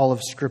in all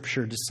of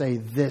Scripture to say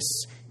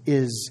this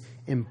is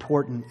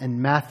important.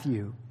 And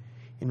Matthew,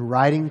 in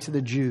writing to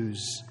the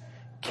Jews,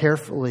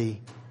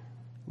 carefully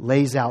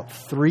lays out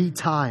 3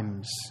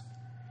 times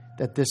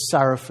that this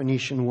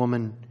Syrophoenician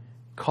woman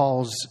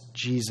calls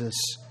Jesus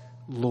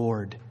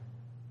Lord.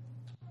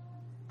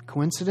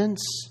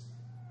 Coincidence?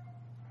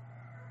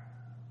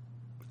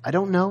 I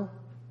don't know,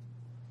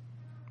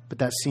 but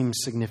that seems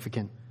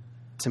significant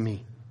to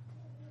me.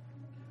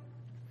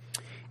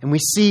 And we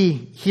see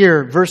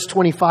here, verse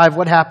 25,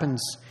 what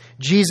happens?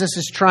 Jesus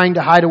is trying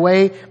to hide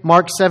away,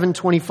 Mark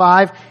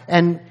 7:25,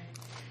 and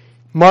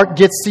Mark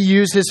gets to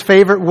use his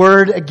favorite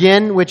word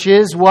again, which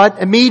is what?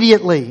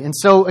 Immediately. And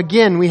so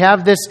again, we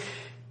have this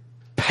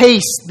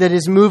pace that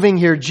is moving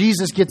here.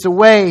 Jesus gets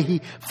away.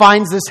 He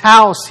finds this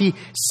house. He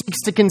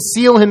seeks to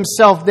conceal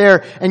himself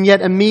there. And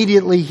yet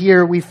immediately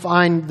here we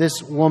find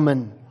this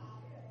woman.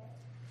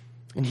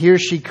 And here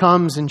she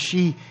comes and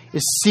she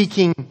is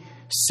seeking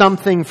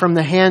something from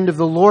the hand of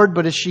the Lord.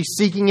 But is she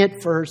seeking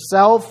it for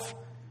herself?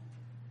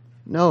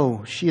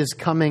 No, she is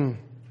coming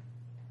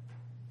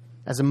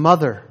as a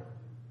mother,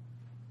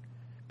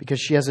 because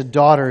she has a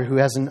daughter who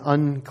has an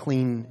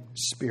unclean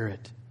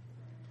spirit.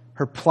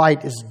 Her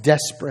plight is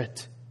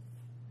desperate.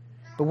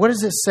 But what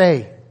does it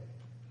say?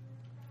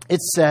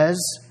 It says,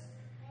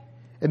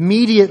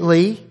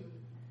 immediately,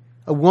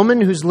 a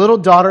woman whose little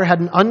daughter had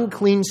an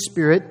unclean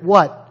spirit,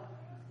 what?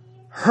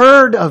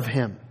 Heard of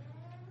him.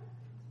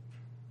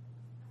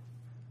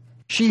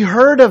 She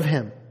heard of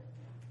him.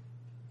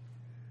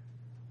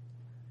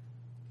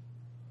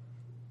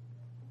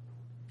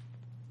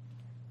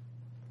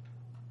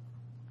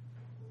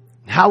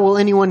 How will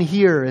anyone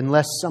hear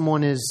unless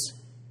someone is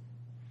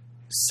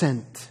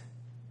sent?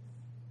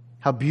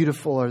 How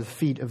beautiful are the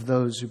feet of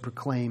those who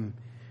proclaim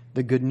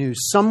the good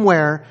news.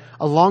 Somewhere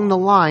along the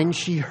line,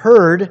 she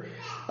heard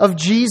of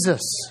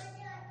Jesus.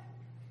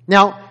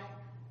 Now,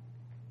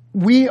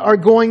 we are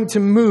going to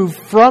move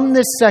from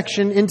this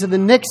section into the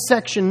next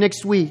section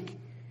next week.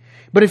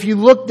 But if you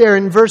look there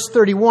in verse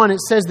 31,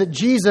 it says that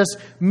Jesus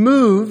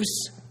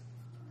moves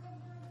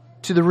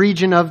to the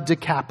region of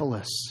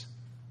Decapolis.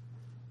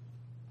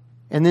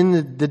 And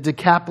then the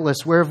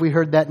Decapolis, where have we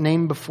heard that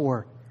name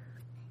before?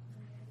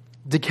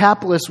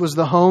 Decapolis was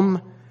the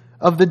home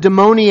of the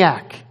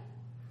demoniac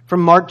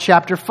from Mark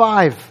chapter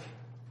 5.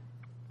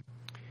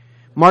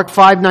 Mark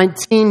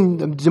 5:19,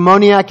 the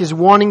demoniac is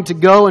wanting to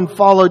go and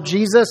follow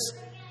Jesus.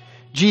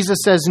 Jesus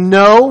says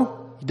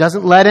no, he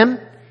doesn't let him.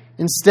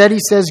 Instead, he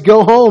says,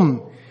 go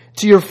home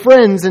to your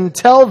friends and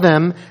tell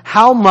them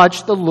how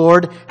much the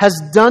Lord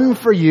has done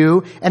for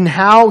you and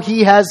how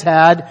he has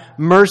had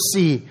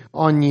mercy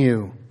on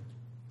you.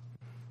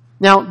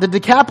 Now, the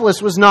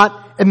Decapolis was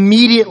not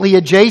immediately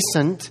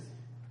adjacent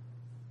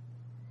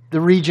the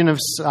region of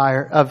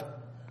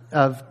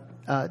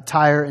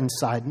Tyre and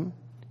Sidon.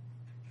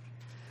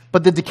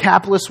 But the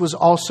Decapolis was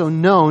also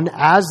known,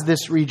 as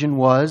this region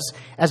was,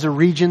 as a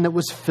region that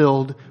was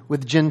filled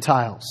with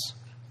Gentiles.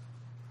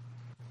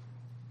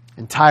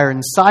 And Tyre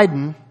and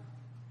Sidon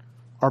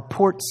are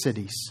port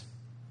cities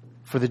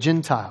for the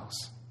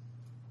Gentiles.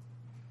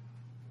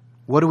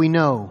 What do we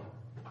know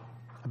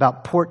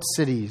about port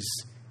cities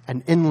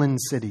and inland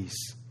cities?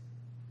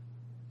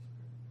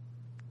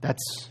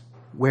 That's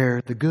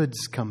where the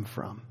goods come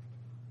from.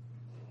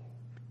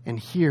 And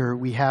here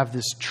we have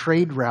this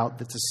trade route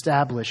that's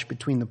established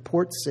between the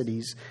port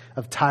cities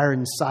of Tyre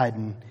and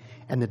Sidon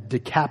and the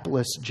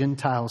Decapolis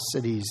Gentile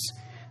cities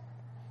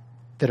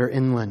that are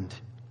inland.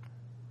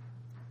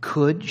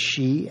 Could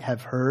she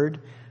have heard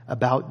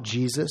about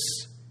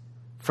Jesus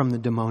from the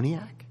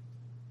demoniac?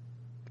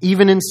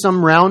 Even in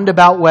some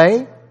roundabout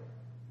way?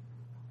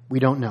 We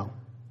don't know.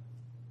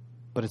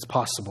 But it's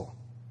possible.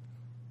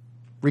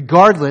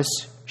 Regardless,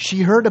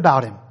 she heard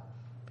about him.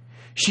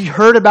 She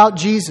heard about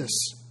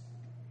Jesus.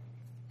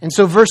 And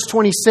so verse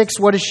 26,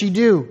 what does she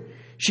do?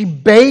 She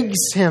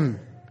begs him.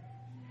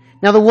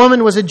 Now the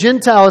woman was a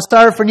Gentile, a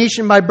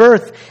Syrophoenician by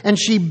birth, and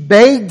she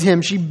begged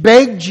him, she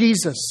begged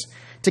Jesus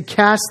to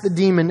cast the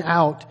demon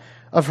out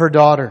of her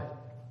daughter.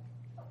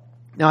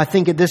 Now I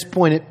think at this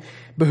point it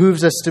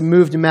behooves us to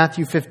move to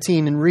Matthew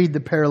 15 and read the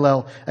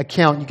parallel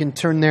account. You can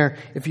turn there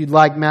if you'd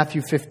like,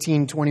 Matthew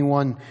 15,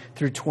 21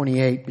 through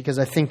 28, because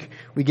I think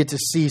we get to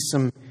see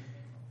some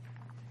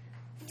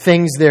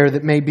things there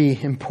that may be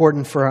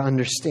important for our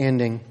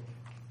understanding.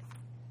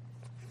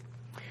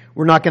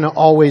 We're not going to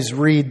always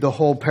read the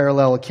whole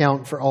parallel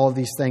account for all of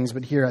these things,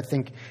 but here I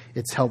think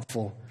it's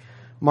helpful.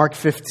 Mark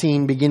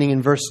 15, beginning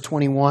in verse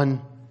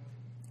 21.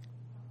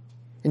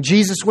 And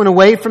Jesus went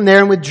away from there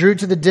and withdrew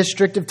to the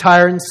district of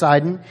Tyre and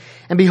Sidon.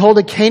 And behold,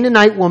 a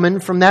Canaanite woman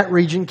from that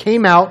region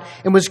came out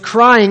and was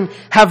crying,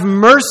 "Have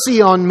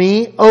mercy on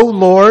me, O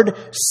Lord,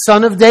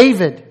 Son of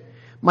David.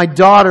 My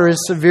daughter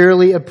is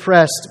severely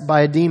oppressed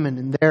by a demon."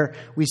 And there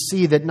we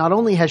see that not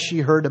only has she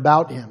heard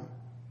about him,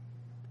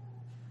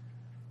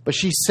 but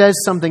she says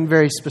something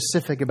very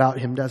specific about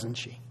him, doesn't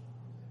she?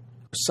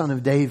 Son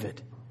of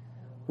David.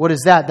 What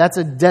is that? That's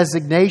a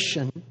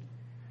designation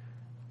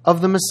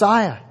of the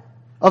Messiah,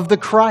 of the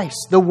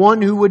Christ, the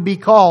one who would be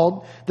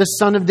called the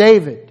Son of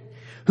David,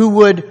 who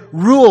would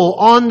rule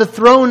on the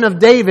throne of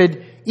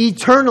David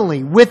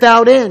eternally,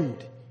 without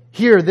end.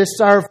 Here, this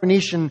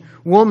Syrophoenician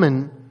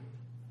woman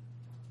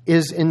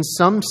is in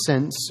some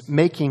sense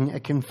making a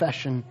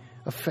confession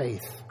of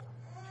faith.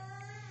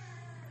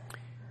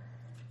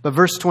 But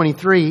verse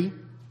 23,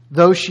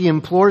 though she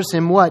implores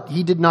him what?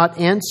 He did not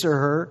answer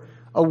her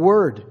a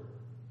word.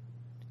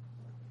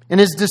 And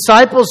his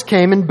disciples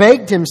came and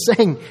begged him,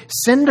 saying,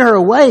 "Send her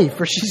away,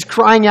 for she's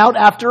crying out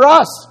after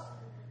us."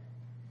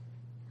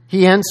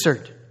 He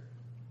answered,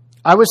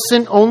 "I was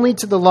sent only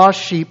to the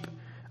lost sheep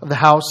of the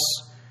house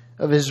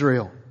of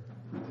Israel."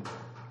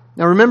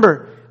 Now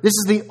remember, this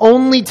is the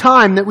only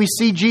time that we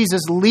see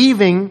Jesus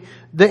leaving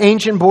the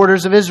ancient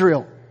borders of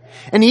Israel.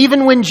 And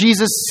even when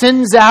Jesus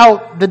sends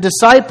out the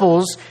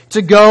disciples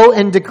to go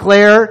and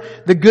declare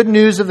the good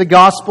news of the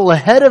gospel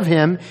ahead of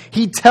him,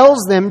 he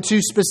tells them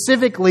to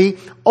specifically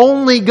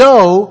only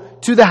go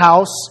to the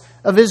house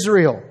of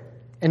Israel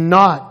and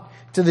not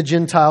to the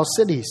Gentile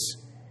cities.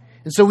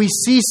 And so we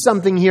see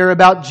something here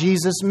about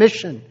Jesus'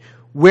 mission.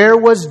 Where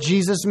was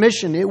Jesus'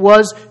 mission? It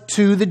was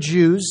to the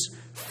Jews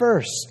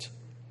first.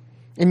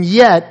 And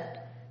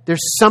yet,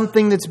 there's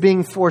something that's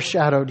being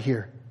foreshadowed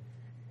here.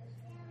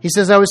 He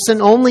says, "I was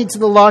sent only to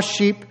the lost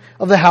sheep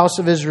of the house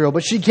of Israel."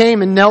 But she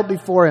came and knelt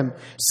before him,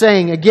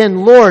 saying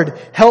again, "Lord,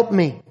 help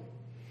me."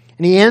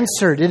 And he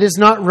answered, "It is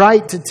not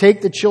right to take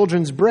the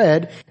children's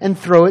bread and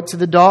throw it to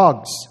the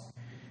dogs."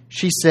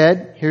 She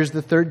said, here's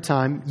the third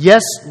time,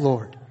 "Yes,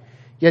 Lord.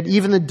 Yet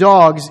even the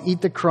dogs eat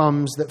the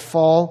crumbs that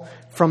fall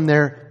from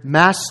their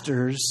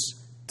master's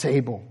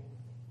table."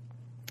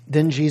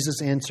 Then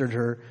Jesus answered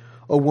her,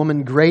 "O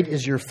woman, great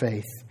is your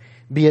faith.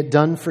 Be it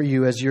done for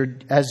you as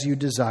you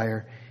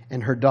desire."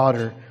 And her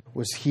daughter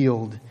was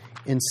healed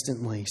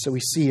instantly. So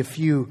we see a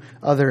few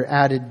other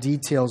added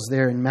details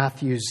there in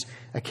Matthew's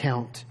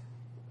account.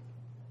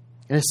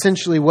 And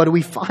essentially, what do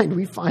we find?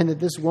 We find that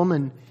this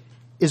woman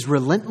is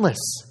relentless.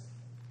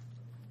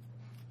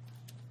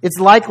 It's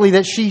likely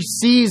that she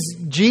sees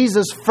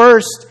Jesus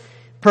first,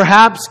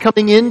 perhaps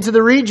coming into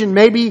the region,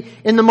 maybe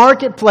in the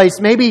marketplace.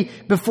 Maybe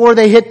before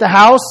they hit the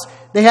house,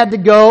 they had to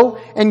go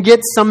and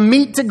get some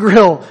meat to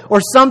grill or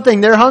something.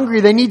 They're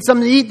hungry. They need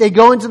something to eat. They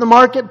go into the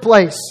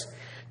marketplace.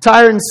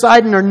 Tyre and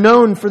Sidon are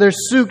known for their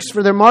souks,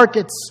 for their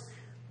markets.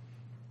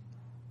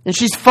 And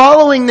she's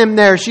following them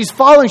there. She's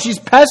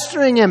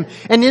pestering him.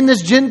 And in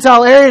this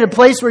Gentile area, the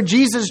place where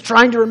Jesus is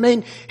trying to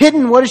remain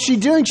hidden, what is she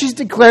doing? She's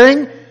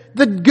declaring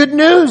the good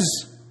news.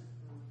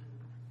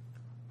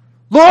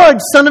 Lord,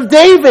 Son of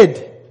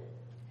David,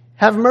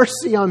 have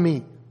mercy on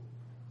me.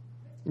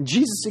 And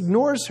Jesus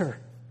ignores her.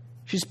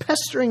 She's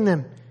pestering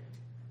them.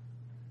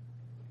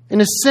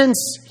 In a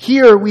sense,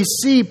 here we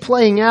see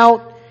playing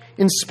out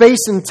in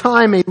space and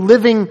time a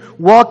living,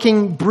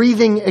 walking,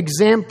 breathing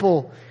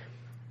example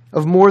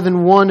of more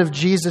than one of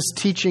Jesus'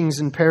 teachings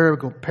and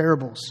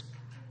parables.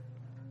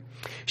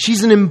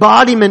 She's an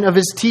embodiment of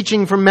his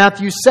teaching from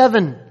Matthew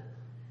 7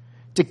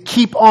 to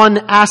keep on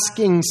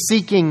asking,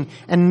 seeking,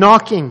 and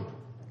knocking.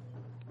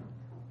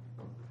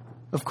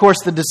 Of course,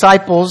 the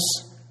disciples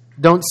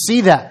don't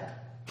see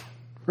that,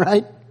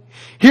 right?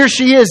 Here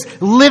she is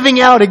living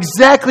out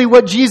exactly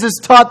what Jesus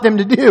taught them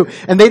to do.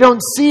 And they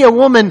don't see a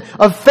woman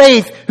of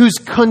faith who's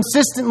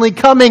consistently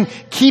coming,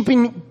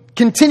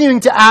 continuing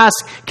to ask,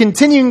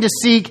 continuing to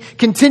seek,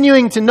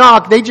 continuing to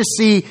knock. They just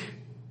see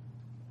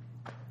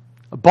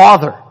a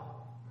bother.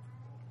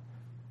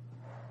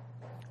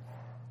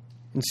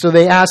 And so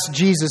they ask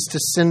Jesus to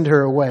send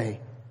her away.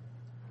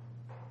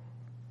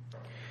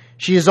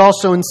 She is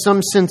also, in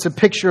some sense, a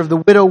picture of the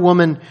widow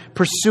woman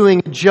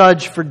pursuing a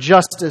judge for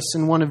justice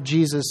in one of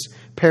Jesus'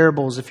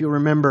 parables. If you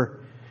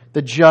remember,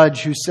 the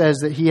judge who says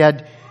that he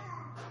had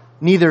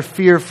neither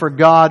fear for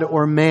God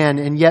or man,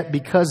 and yet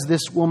because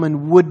this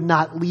woman would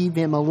not leave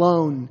him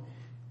alone,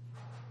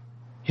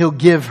 he'll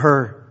give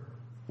her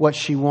what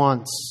she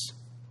wants.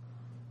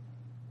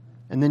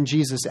 And then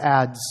Jesus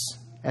adds,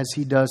 as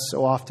he does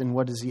so often,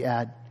 what does he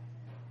add?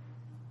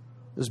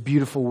 Those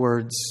beautiful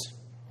words.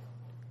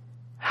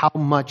 How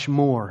much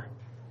more?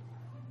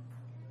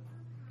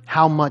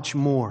 How much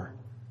more?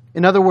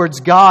 In other words,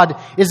 God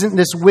isn't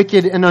this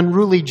wicked and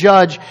unruly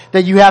judge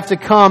that you have to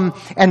come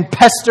and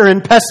pester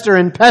and pester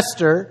and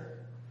pester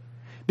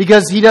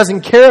because he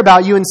doesn't care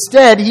about you.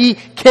 Instead, he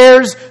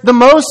cares the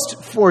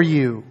most for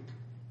you.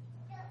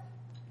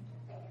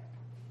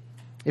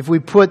 If we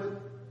put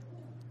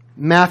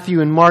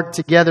Matthew and Mark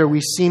together, we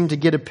seem to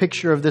get a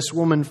picture of this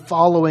woman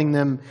following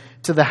them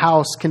to the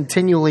house,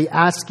 continually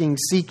asking,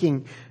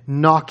 seeking,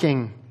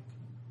 knocking.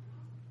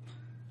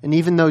 And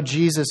even though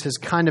Jesus has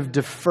kind of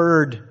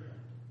deferred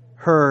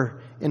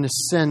her in a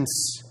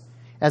sense,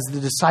 as the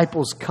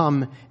disciples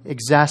come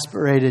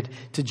exasperated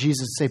to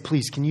Jesus and say,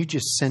 please, can you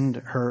just send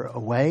her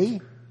away?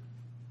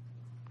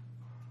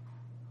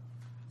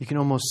 You can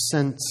almost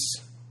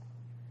sense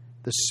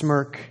the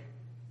smirk,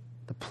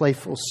 the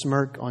playful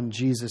smirk on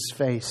Jesus'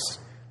 face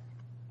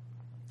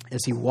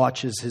as he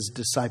watches his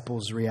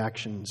disciples'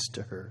 reactions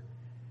to her.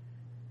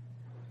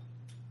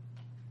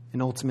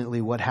 And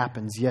ultimately what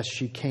happens? Yes,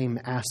 she came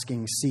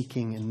asking,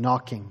 seeking, and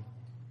knocking.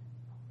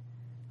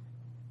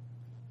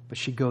 But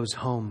she goes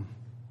home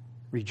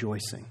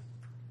rejoicing.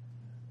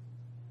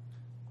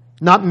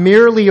 Not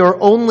merely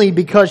or only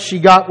because she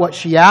got what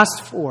she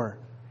asked for,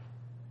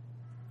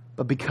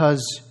 but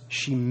because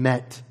she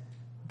met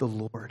the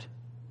Lord.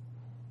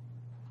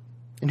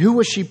 And who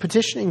was she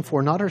petitioning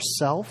for? Not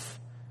herself,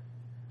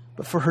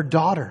 but for her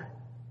daughter.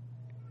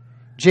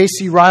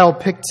 J.C. Ryle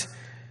picked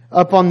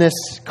up on this,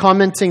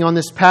 commenting on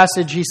this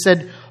passage. He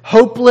said,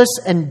 hopeless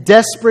and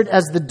desperate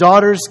as the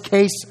daughter's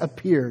case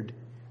appeared,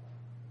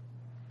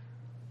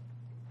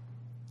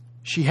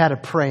 she had a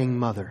praying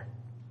mother.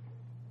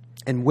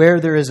 And where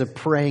there is a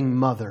praying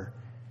mother,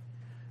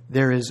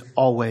 there is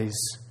always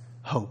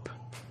hope.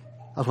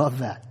 I love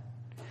that.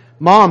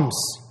 Moms,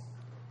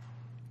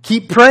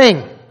 keep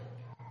praying.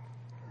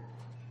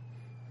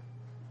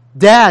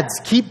 Dads,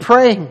 keep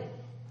praying.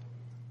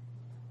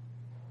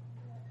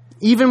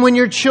 Even when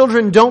your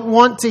children don't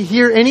want to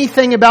hear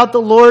anything about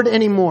the Lord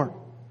anymore,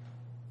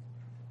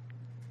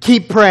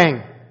 keep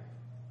praying.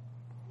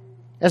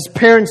 As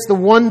parents, the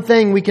one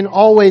thing we can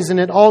always and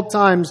at all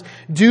times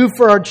do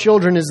for our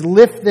children is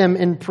lift them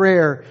in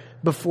prayer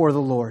before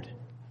the Lord.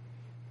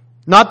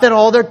 Not that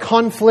all their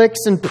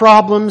conflicts and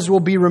problems will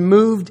be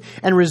removed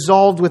and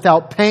resolved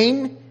without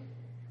pain,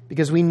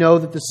 because we know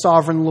that the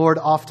sovereign Lord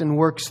often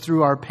works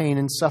through our pain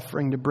and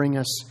suffering to bring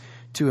us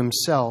to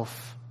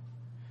Himself.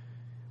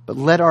 But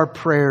let our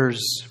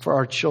prayers for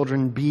our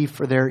children be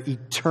for their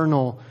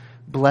eternal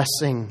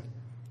blessing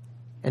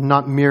and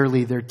not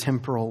merely their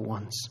temporal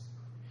ones.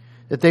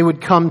 That they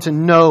would come to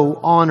know,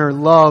 honor,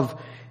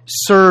 love,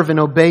 serve, and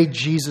obey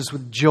Jesus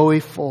with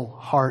joyful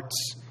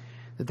hearts.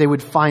 That they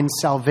would find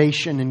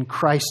salvation in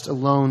Christ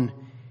alone,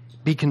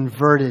 be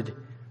converted,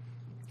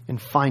 and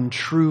find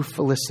true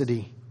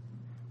felicity,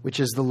 which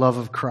is the love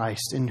of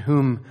Christ, in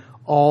whom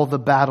all the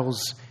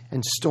battles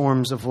and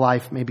storms of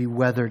life may be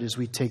weathered as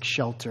we take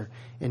shelter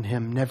in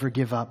Him. Never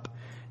give up.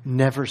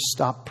 Never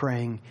stop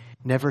praying.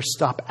 Never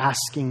stop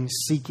asking,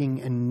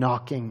 seeking, and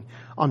knocking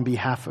on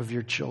behalf of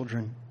your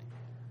children.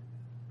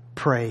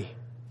 Pray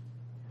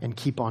and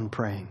keep on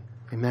praying.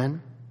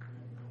 Amen?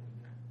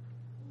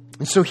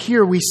 And so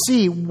here we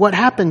see what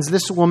happens.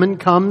 This woman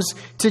comes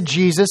to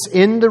Jesus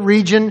in the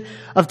region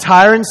of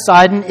Tyre and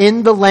Sidon,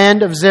 in the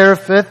land of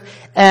Zarephath,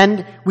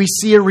 and we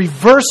see a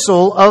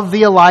reversal of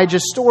the Elijah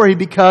story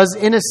because,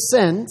 in a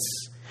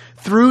sense,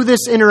 through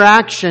this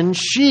interaction,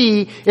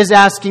 she is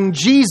asking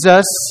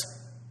Jesus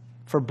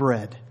for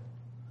bread.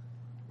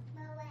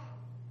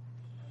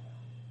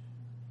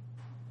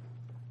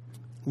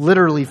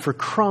 Literally for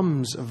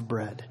crumbs of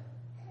bread.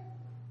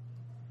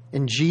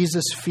 And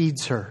Jesus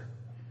feeds her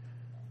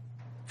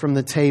from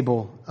the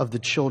table of the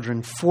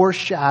children,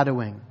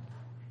 foreshadowing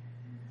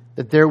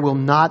that there will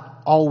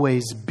not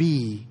always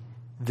be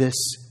this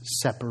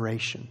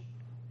separation.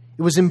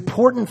 It was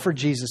important for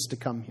Jesus to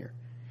come here.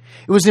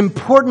 It was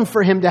important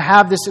for him to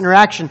have this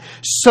interaction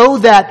so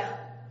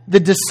that the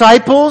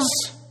disciples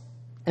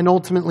and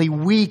ultimately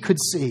we could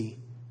see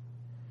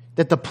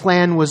that the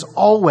plan was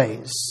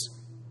always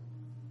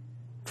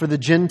for the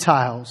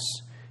Gentiles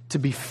to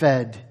be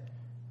fed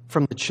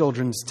from the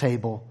children's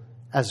table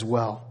as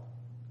well.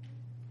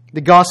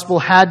 The gospel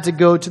had to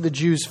go to the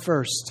Jews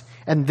first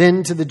and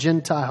then to the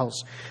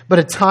Gentiles. But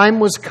a time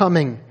was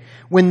coming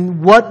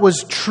when what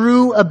was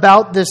true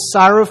about this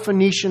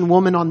Syrophoenician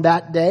woman on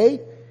that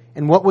day,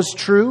 and what was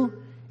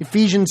true,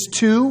 Ephesians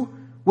 2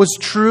 was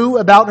true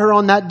about her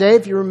on that day,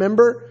 if you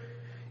remember.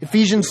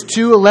 Ephesians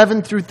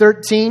 2:11 through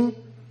 13.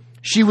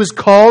 She was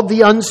called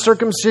the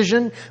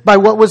uncircumcision by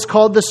what was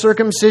called the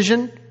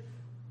circumcision.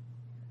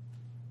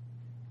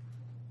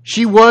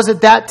 She was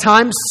at that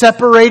time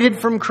separated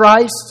from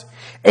Christ,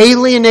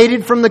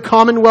 alienated from the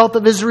commonwealth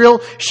of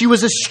Israel. She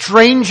was a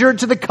stranger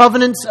to the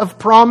covenants of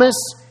promise.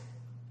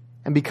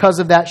 And because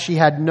of that, she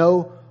had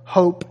no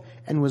hope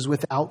and was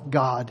without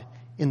God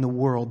in the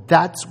world.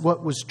 That's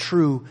what was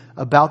true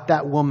about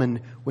that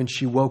woman when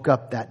she woke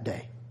up that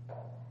day.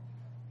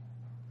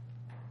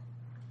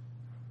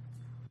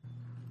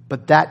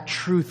 But that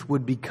truth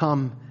would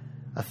become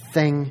a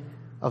thing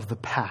of the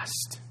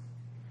past,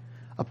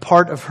 a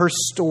part of her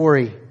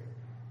story,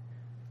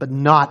 but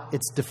not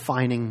its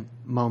defining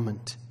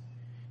moment.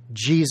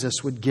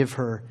 Jesus would give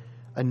her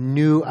a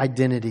new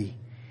identity,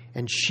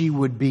 and she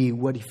would be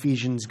what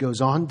Ephesians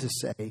goes on to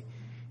say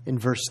in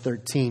verse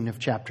 13 of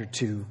chapter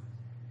 2.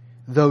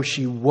 Though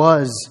she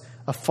was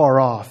afar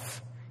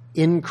off,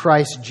 in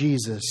Christ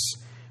Jesus,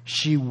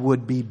 she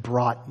would be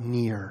brought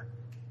near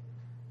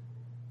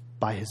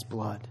by His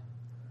blood,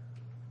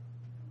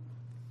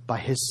 by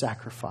His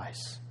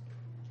sacrifice,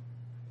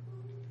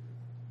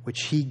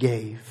 which He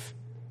gave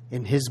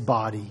in His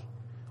body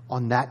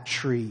on that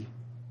tree,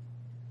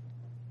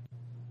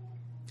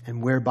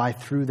 and whereby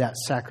through that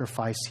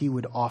sacrifice He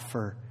would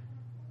offer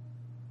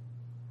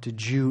to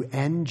Jew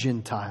and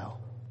Gentile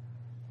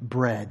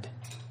bread,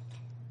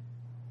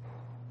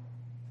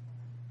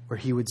 where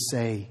He would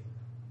say,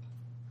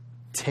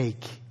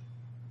 "Take,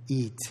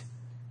 eat,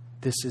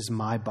 this is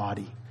my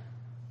body,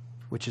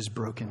 which is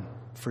broken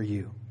for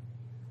you."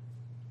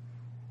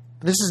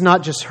 This is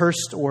not just her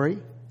story.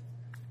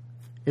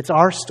 It's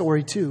our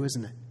story too,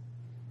 isn't it?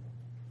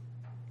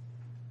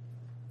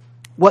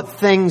 What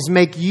things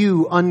make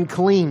you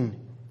unclean?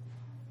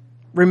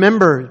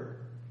 Remember,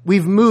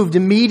 we've moved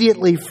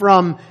immediately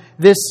from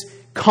this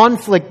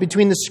conflict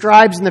between the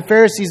scribes and the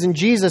Pharisees and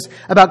Jesus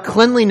about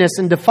cleanliness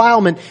and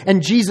defilement,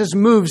 and Jesus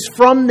moves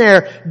from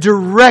there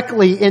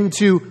directly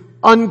into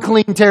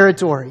unclean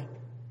territory.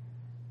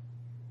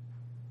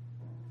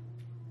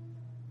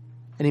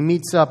 And He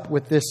meets up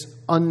with this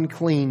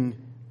unclean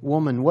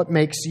woman. What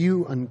makes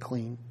you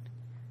unclean?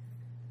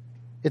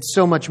 It's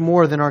so much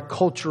more than our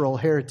cultural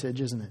heritage,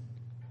 isn't it?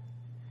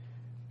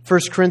 1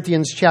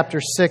 Corinthians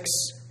chapter 6,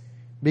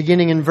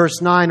 beginning in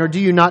verse 9. Or do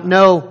you not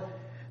know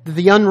that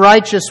the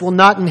unrighteous will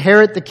not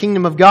inherit the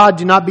kingdom of God?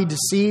 Do not be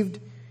deceived.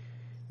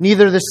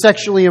 Neither the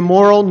sexually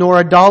immoral, nor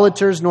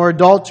idolaters, nor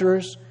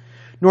adulterers,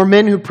 nor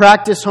men who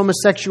practice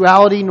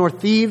homosexuality, nor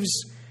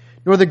thieves,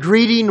 nor the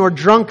greedy, nor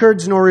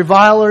drunkards, nor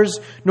revilers,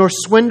 nor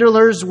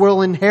swindlers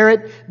will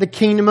inherit the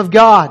kingdom of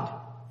God.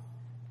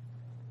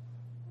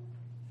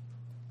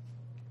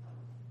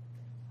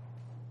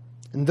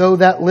 And though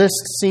that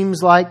list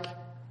seems like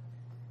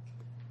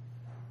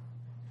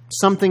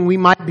something we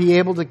might be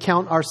able to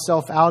count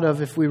ourselves out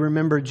of if we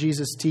remember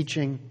Jesus'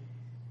 teaching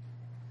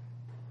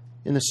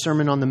in the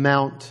Sermon on the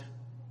Mount,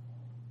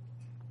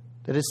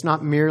 that it's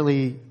not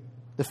merely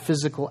the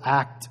physical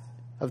act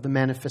of the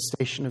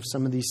manifestation of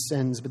some of these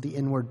sins, but the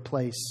inward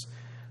place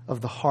of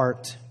the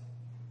heart.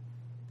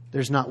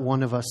 There's not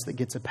one of us that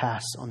gets a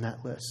pass on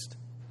that list.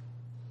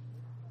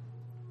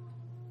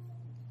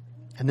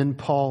 And then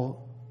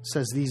Paul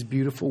says these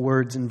beautiful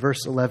words in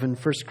verse 11,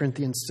 1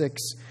 Corinthians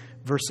 6,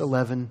 verse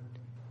 11.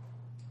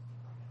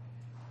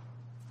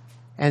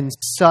 And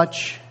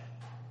such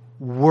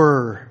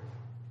were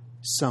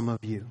some of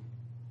you.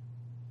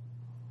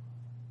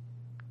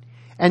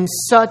 And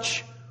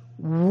such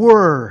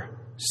were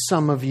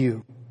some of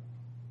you.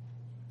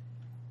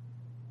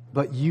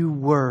 but you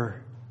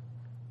were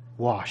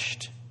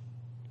washed.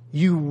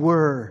 You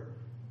were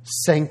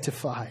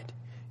sanctified.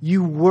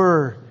 You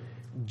were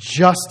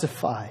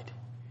justified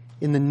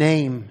in the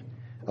name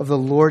of the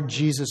Lord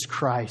Jesus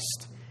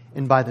Christ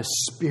and by the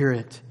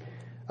Spirit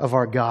of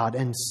our God.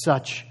 And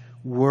such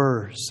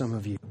were some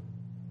of you.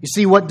 You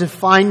see, what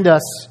defined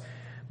us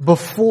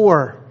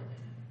before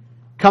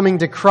coming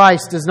to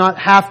Christ does not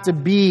have to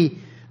be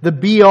the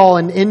be-all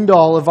and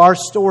end-all of our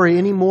story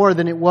any more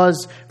than it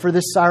was for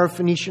this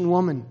Syrophoenician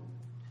woman.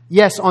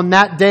 Yes, on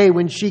that day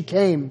when she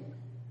came,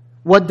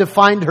 what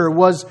defined her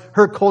was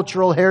her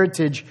cultural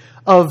heritage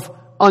of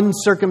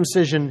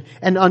uncircumcision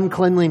and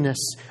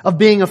uncleanliness, of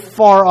being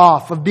afar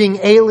off, of being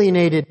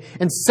alienated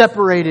and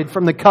separated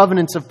from the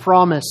covenants of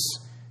promise,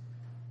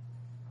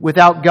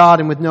 without God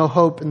and with no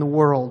hope in the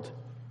world.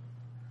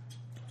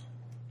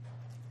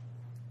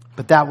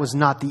 But that was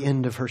not the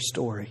end of her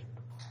story.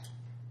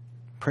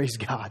 Praise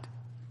God.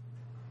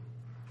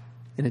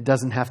 And it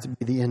doesn't have to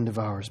be the end of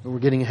ours, but we're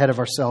getting ahead of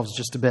ourselves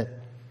just a bit.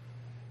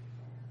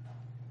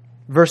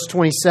 Verse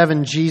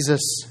 27, Jesus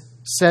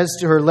says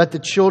to her, "Let the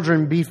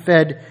children be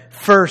fed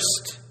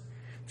first,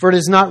 for it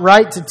is not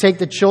right to take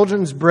the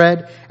children's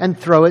bread and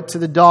throw it to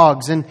the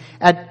dogs." And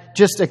at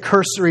just a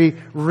cursory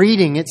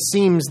reading, it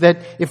seems that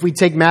if we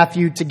take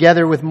Matthew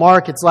together with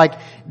Mark, it's like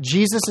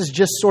Jesus is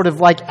just sort of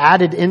like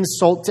added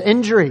insult to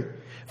injury.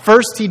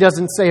 First, he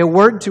doesn't say a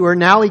word to her.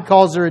 Now he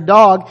calls her a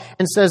dog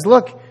and says,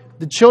 "Look,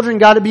 the children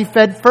got to be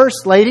fed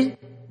first, lady."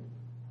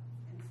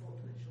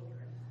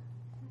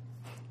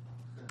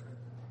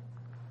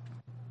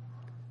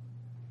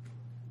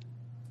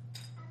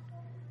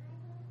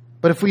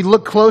 But if we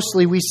look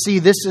closely, we see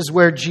this is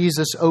where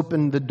Jesus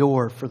opened the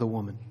door for the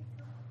woman.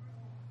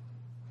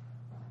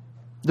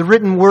 The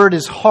written word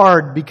is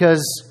hard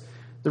because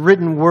the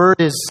written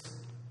word is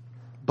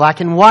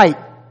black and white.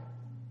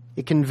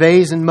 It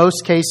conveys, in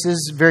most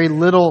cases, very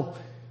little,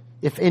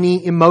 if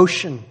any,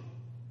 emotion.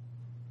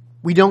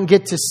 We don't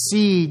get to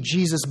see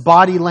Jesus'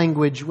 body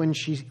language when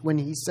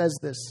he says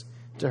this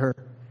to her.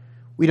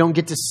 We don't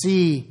get to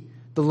see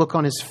the look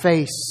on his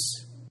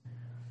face,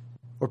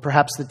 or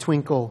perhaps the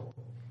twinkle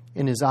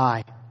in his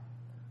eye.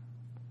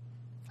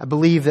 I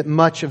believe that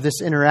much of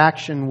this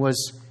interaction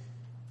was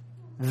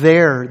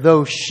there,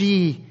 though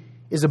she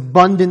is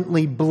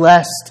abundantly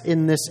blessed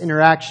in this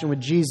interaction with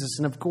Jesus,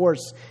 and of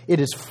course it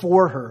is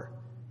for her.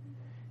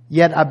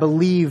 Yet I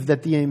believe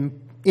that the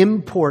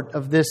import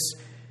of this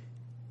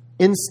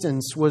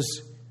instance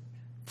was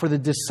for the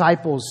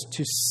disciples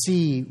to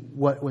see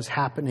what was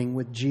happening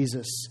with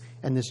Jesus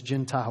and this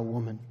Gentile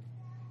woman.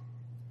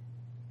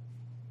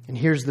 And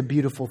here's the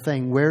beautiful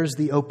thing. Where's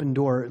the open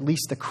door? At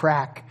least the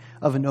crack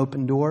of an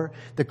open door.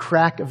 The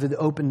crack of the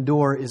open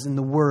door is in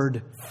the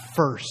word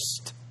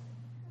first.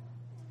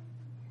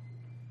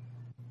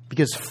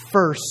 Because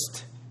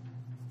first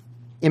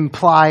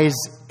implies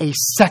a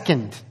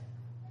second.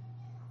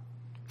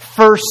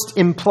 First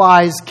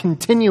implies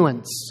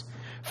continuance.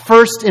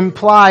 First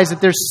implies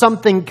that there's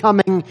something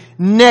coming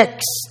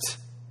next.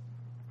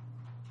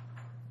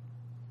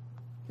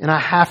 And I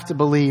have to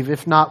believe,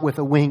 if not with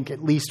a wink,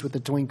 at least with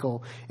a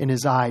twinkle in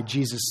his eye,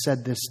 Jesus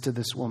said this to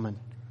this woman.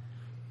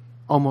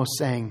 Almost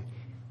saying,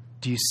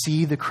 "Do you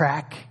see the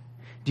crack?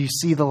 Do you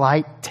see the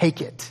light?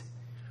 Take it.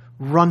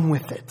 Run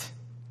with it.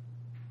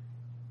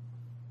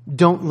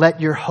 Don't let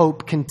your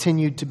hope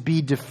continue to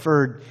be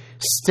deferred.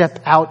 Step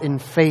out in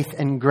faith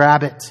and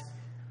grab it."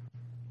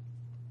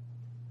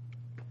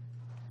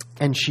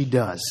 And she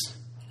does.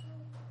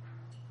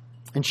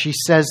 And she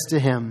says to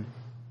him,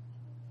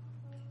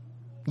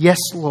 "Yes,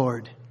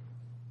 Lord,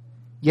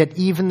 yet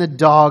even the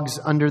dogs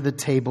under the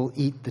table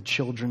eat the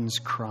children's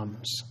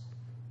crumbs."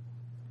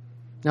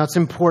 Now it's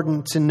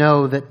important to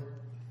know that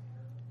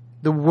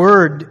the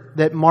word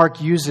that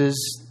Mark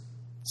uses,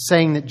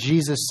 saying that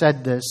Jesus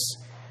said this,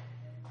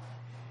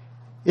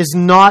 is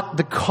not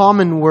the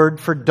common word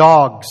for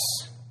dogs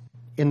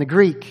in the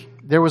Greek.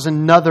 There was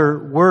another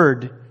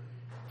word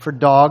for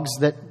dogs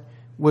that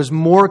was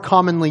more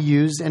commonly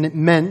used, and it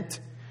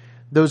meant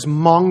those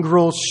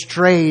mongrel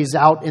strays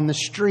out in the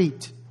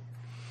street.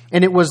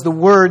 And it was the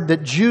word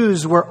that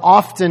Jews were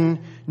often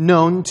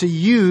known to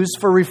use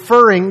for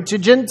referring to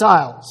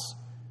Gentiles.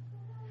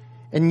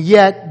 And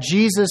yet,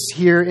 Jesus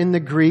here in the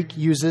Greek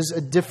uses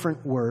a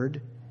different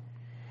word.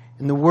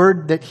 And the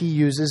word that he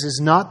uses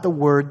is not the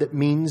word that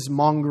means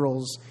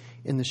mongrels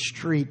in the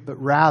street, but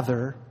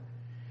rather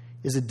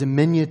is a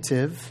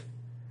diminutive.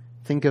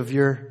 Think of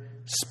your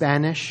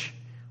Spanish.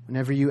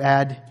 Whenever you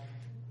add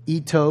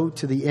ito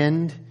to the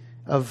end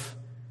of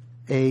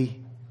a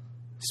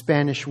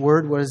Spanish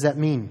word, what does that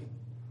mean?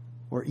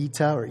 Or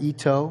ita or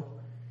ito.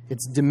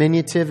 It's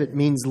diminutive. It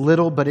means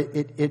little, but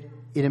it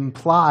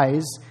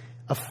implies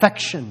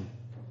affection,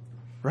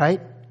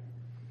 right?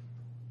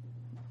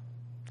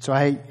 So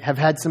I have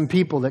had some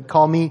people that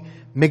call me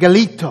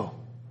Miguelito,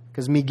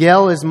 because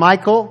Miguel is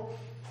Michael,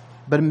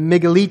 but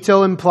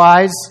Miguelito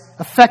implies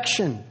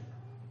affection.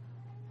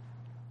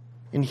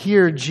 And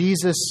here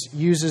Jesus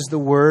uses the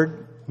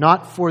word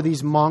not for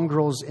these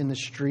mongrels in the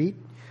street,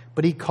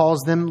 but he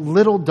calls them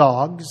little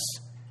dogs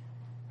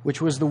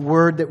which was the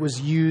word that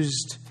was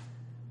used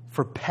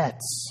for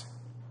pets.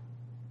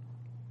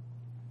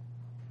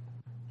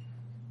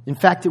 In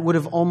fact, it would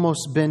have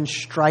almost been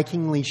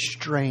strikingly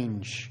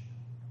strange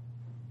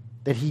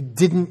that he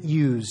didn't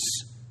use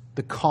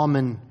the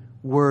common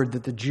word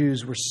that the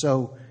Jews were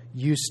so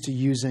used to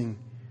using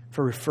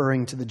for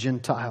referring to the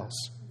Gentiles.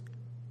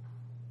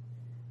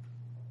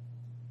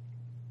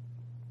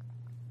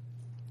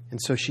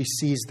 And so she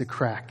sees the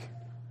crack.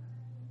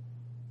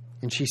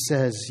 And she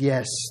says,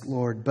 "Yes,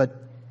 Lord,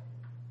 but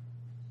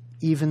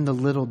even the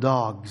little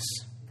dogs."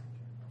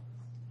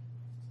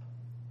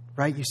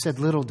 Right? You said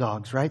little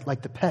dogs, right?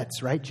 Like the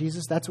pets, right,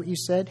 Jesus? That's what you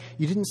said?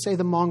 You didn't say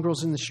the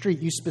mongrels in the street.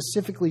 You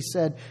specifically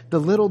said the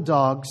little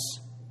dogs.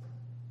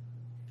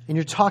 And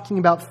you're talking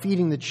about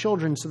feeding the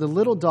children, so the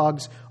little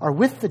dogs are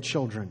with the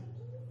children.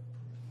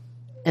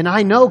 And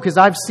I know because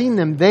I've seen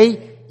them.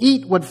 They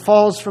eat what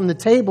falls from the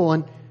table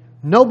and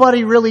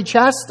nobody really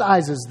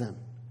chastises them.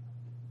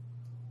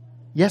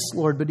 Yes,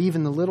 Lord, but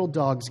even the little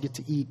dogs get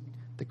to eat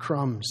the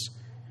crumbs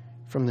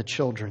from the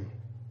children.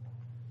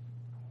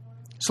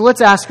 So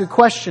let's ask a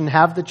question.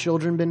 Have the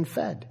children been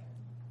fed?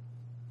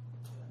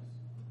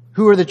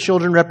 Who are the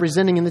children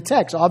representing in the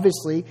text?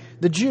 Obviously,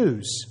 the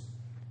Jews.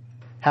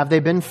 Have they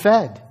been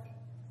fed?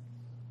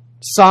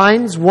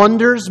 Signs,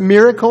 wonders,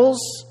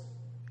 miracles,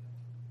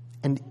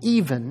 and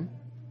even,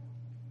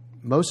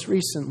 most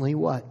recently,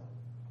 what?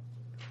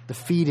 The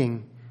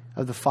feeding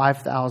of the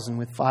 5,000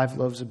 with 5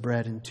 loaves of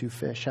bread and 2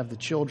 fish. Have the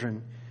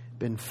children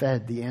been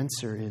fed? The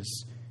answer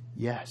is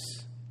yes.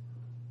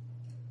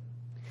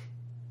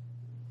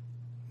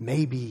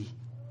 Maybe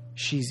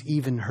she's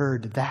even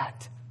heard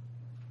that.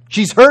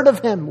 She's heard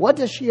of him. What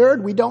has she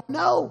heard? We don't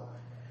know.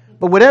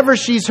 But whatever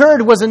she's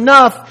heard was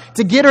enough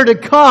to get her to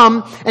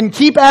come and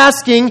keep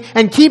asking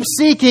and keep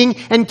seeking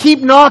and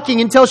keep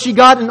knocking until she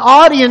got an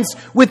audience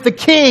with the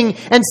king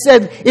and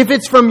said, "If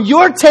it's from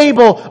your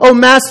table, O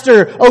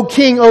Master, O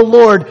King, O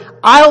Lord,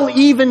 I'll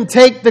even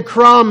take the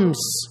crumbs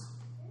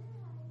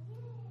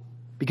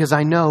because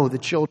I know the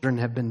children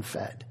have been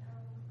fed."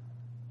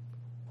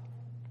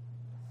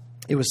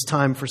 It was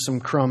time for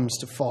some crumbs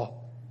to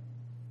fall.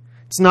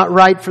 It's not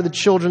right for to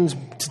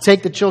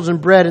take the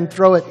children's bread and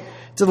throw it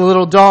to the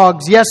little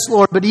dogs. Yes,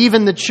 Lord, but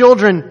even the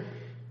children's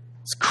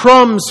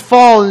crumbs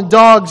fall and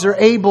dogs are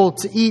able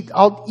to eat.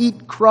 I'll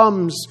eat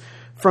crumbs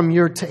from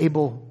your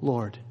table,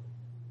 Lord.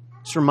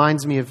 This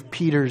reminds me of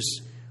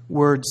Peter's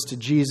words to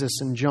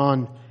Jesus in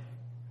John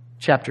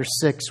chapter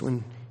 6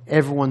 when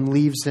everyone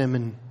leaves him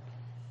and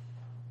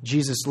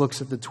Jesus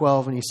looks at the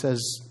 12 and he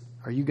says,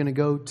 "Are you going to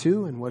go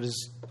too?" And what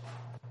does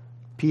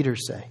Peter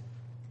say?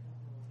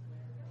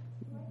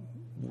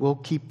 "We'll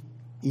keep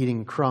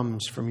eating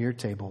crumbs from your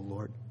table,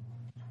 Lord."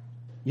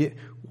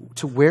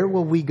 To where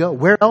will we go?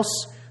 Where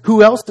else?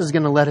 Who else is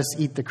going to let us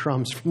eat the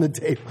crumbs from the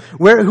table?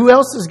 Who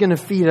else is going to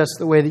feed us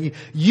the way that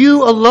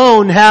you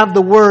alone have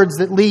the words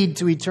that lead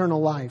to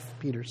eternal life,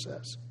 Peter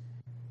says.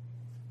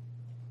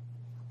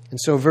 And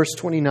so verse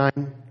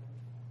 29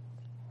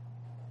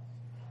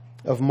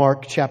 of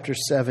Mark chapter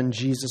 7,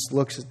 Jesus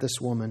looks at this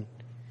woman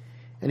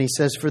and he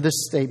says, "For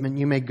this statement,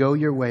 you may go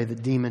your way. The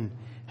demon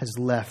has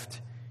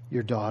left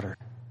your daughter."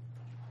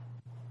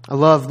 I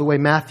love the way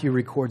Matthew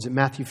records it.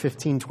 Matthew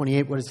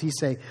 15:28. What does he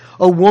say?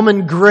 "O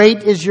woman,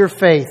 great is your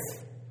faith."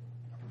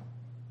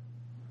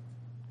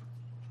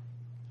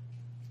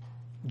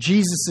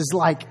 Jesus is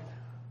like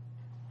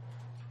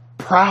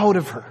proud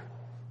of her.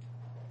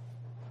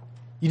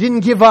 You didn't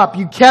give up.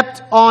 You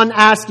kept on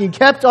asking. You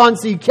kept on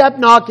seeing. You kept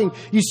knocking.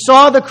 You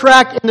saw the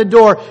crack in the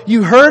door.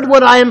 You heard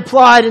what I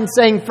implied in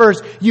saying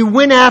first. You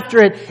went after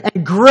it,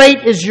 and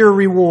great is your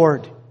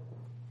reward.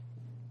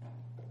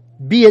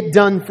 Be it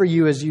done for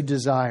you as you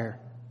desire.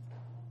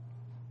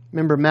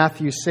 Remember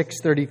Matthew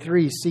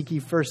 6:33, "Seek ye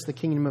first the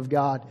kingdom of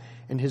God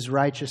and His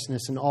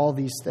righteousness, and all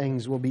these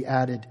things will be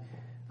added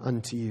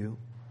unto you."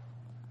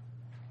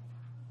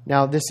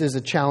 Now, this is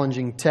a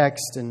challenging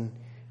text, and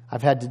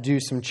I've had to do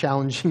some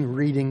challenging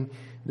reading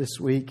this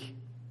week.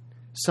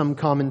 Some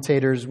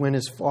commentators went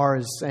as far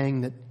as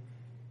saying that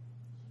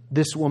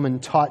this woman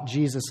taught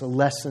Jesus a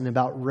lesson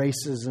about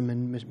racism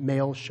and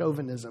male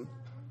chauvinism,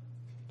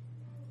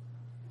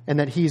 and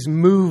that he's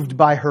moved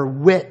by her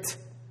wit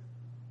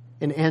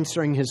in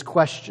answering his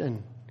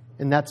question.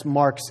 And that's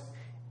Mark's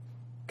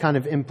kind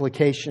of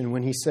implication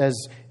when he says,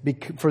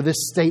 "For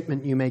this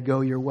statement you may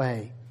go your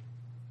way."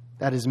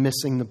 That is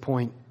missing the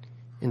point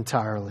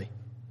entirely.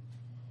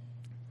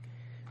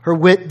 Her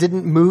wit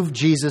didn't move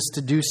Jesus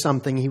to do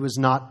something he was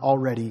not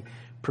already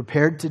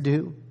prepared to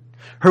do.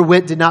 Her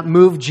wit did not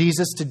move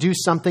Jesus to do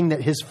something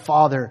that his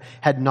Father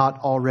had not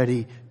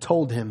already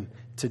told him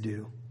to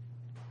do.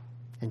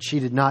 And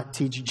she did not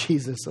teach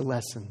Jesus a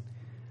lesson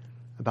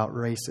about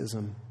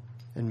racism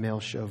and male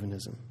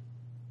chauvinism.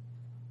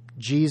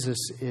 Jesus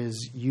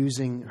is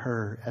using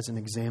her as an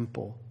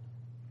example,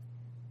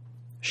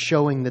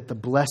 showing that the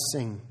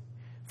blessing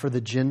for the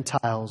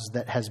Gentiles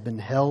that has been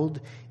held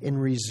in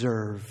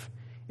reserve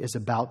is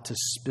about to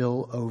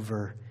spill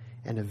over,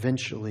 and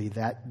eventually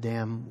that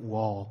damn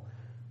wall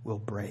will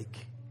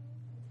break.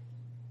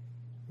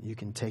 You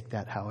can take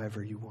that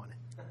however you want it.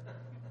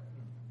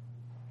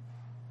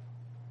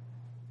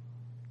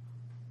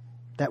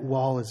 That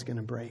wall is going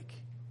to break.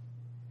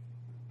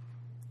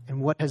 And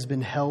what has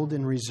been held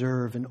in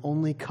reserve and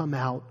only come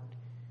out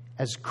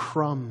as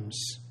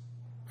crumbs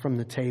from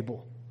the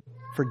table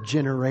for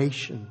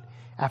generation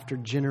after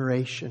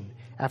generation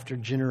after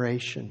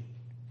generation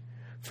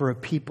for a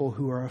people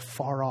who are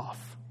afar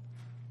off,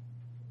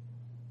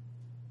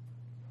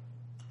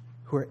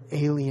 who are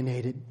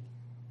alienated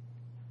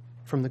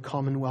from the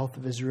commonwealth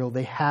of Israel.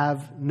 They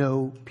have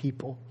no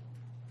people.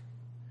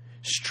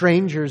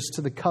 Strangers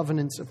to the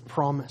covenants of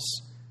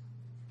promise.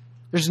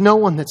 There's no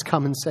one that's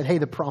come and said, hey,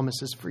 the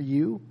promise is for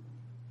you.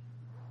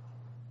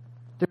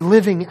 They're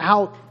living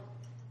out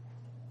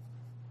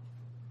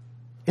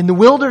in the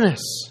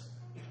wilderness,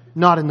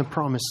 not in the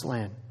promised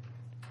land.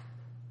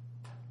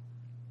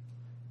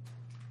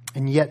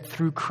 And yet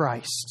through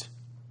Christ,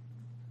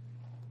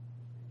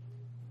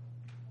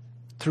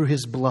 through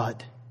His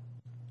blood,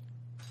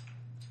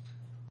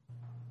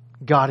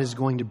 God is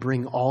going to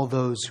bring all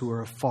those who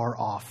are afar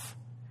off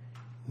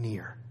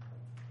near.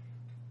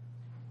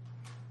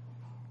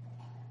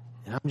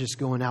 And I'm just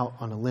going out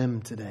on a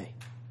limb today.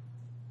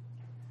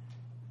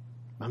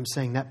 I'm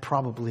saying that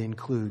probably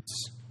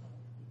includes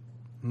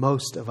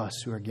most of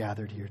us who are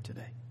gathered here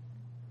today.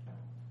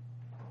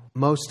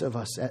 Most of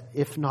us,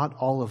 if not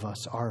all of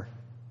us, are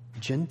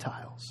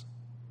Gentiles.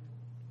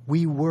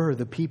 We were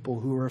the people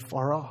who were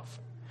far off.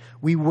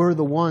 We were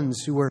the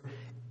ones who were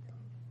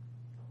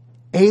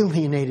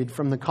alienated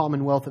from the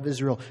commonwealth of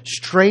Israel,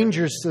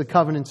 strangers to the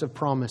covenants of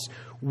promise,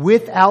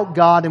 without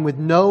God and with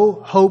no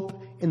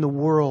hope in the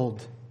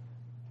world.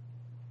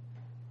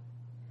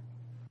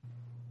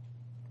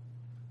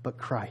 But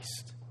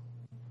Christ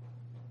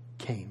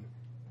came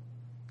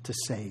to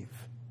save.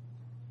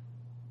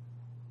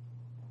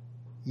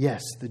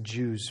 Yes, the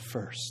Jews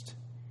first.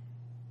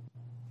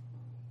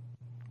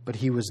 But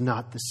He was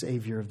not the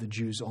Savior of the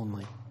Jews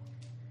only.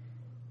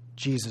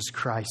 Jesus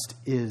Christ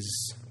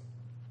is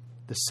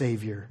the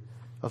Savior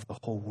of the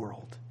whole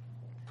world.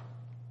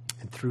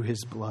 And through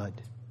His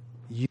blood,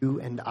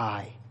 you and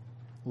I,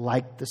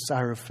 like the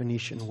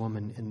Syrophoenician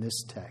woman in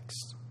this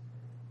text,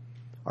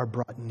 are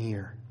brought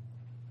near.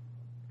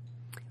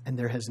 And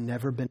there has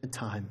never been a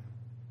time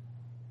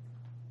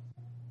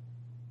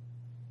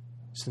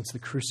since the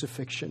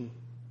crucifixion,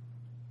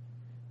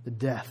 the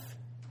death,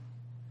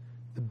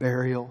 the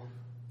burial,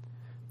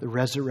 the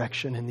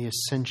resurrection, and the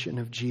ascension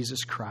of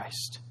Jesus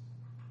Christ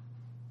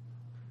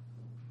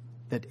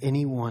that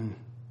anyone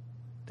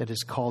that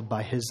is called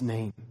by His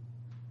name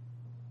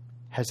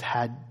has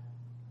had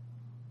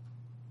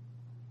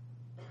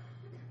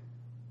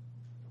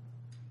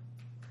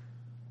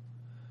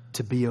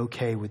to be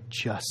okay with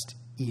just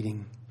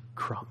eating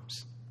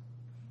crumbs.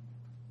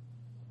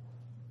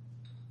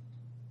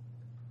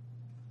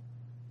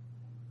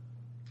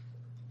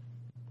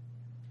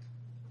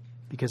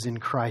 Because in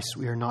Christ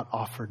we are not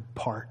offered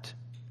part,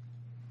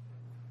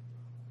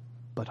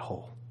 but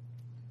whole.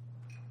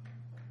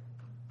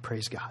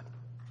 Praise God.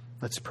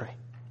 Let's pray.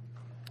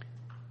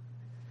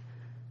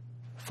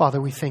 Father,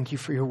 we thank You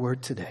for Your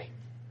word today.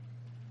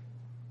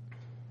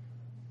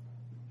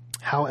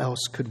 How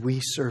else could we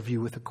serve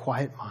You with a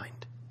quiet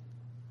mind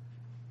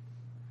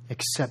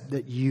except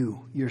that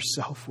You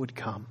Yourself would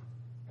come?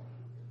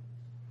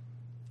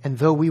 And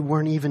though we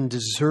weren't even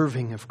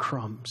deserving of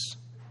crumbs,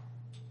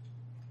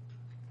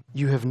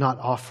 You have not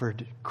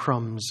offered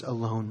crumbs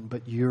alone,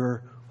 but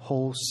Your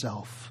whole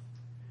self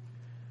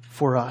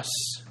for us,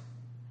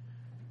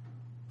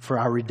 for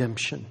our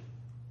redemption.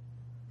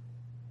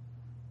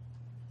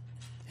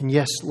 And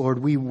yes, Lord,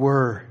 we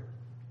were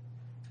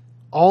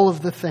all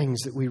of the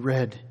things that we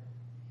read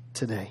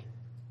today.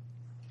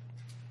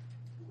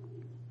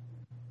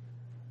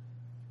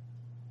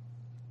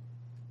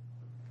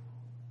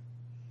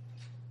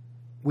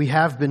 We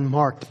have been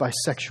marked by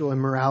sexual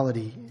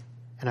immorality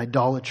and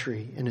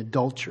idolatry and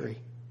adultery,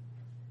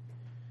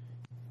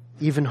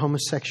 even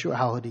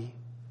homosexuality,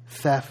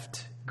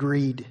 theft,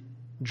 greed,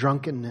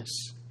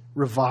 drunkenness,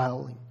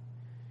 reviling,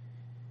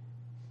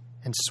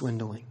 and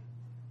swindling.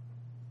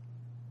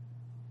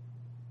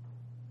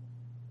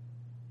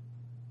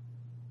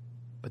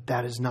 But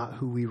that is not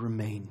who we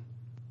remain,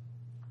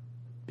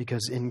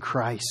 because in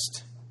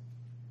Christ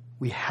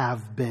we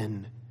have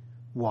been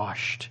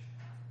washed,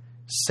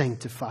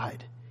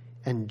 sanctified,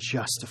 and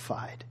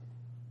justified.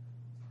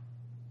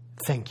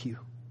 Thank You.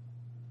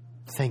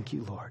 Thank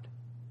You, Lord.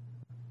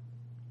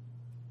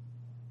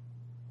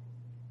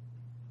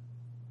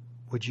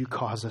 Would You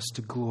cause us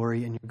to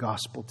glory in Your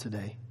gospel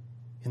today,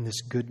 in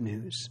this good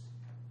news,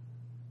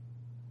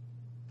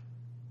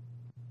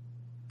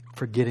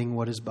 forgetting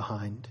what is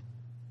behind,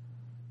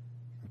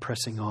 and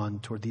pressing on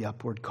toward the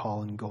upward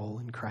call and goal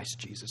in Christ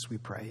Jesus, we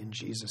pray in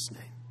Jesus'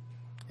 name.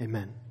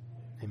 Amen.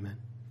 Amen.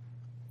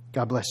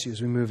 God bless you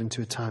as we move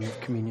into a time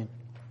of communion.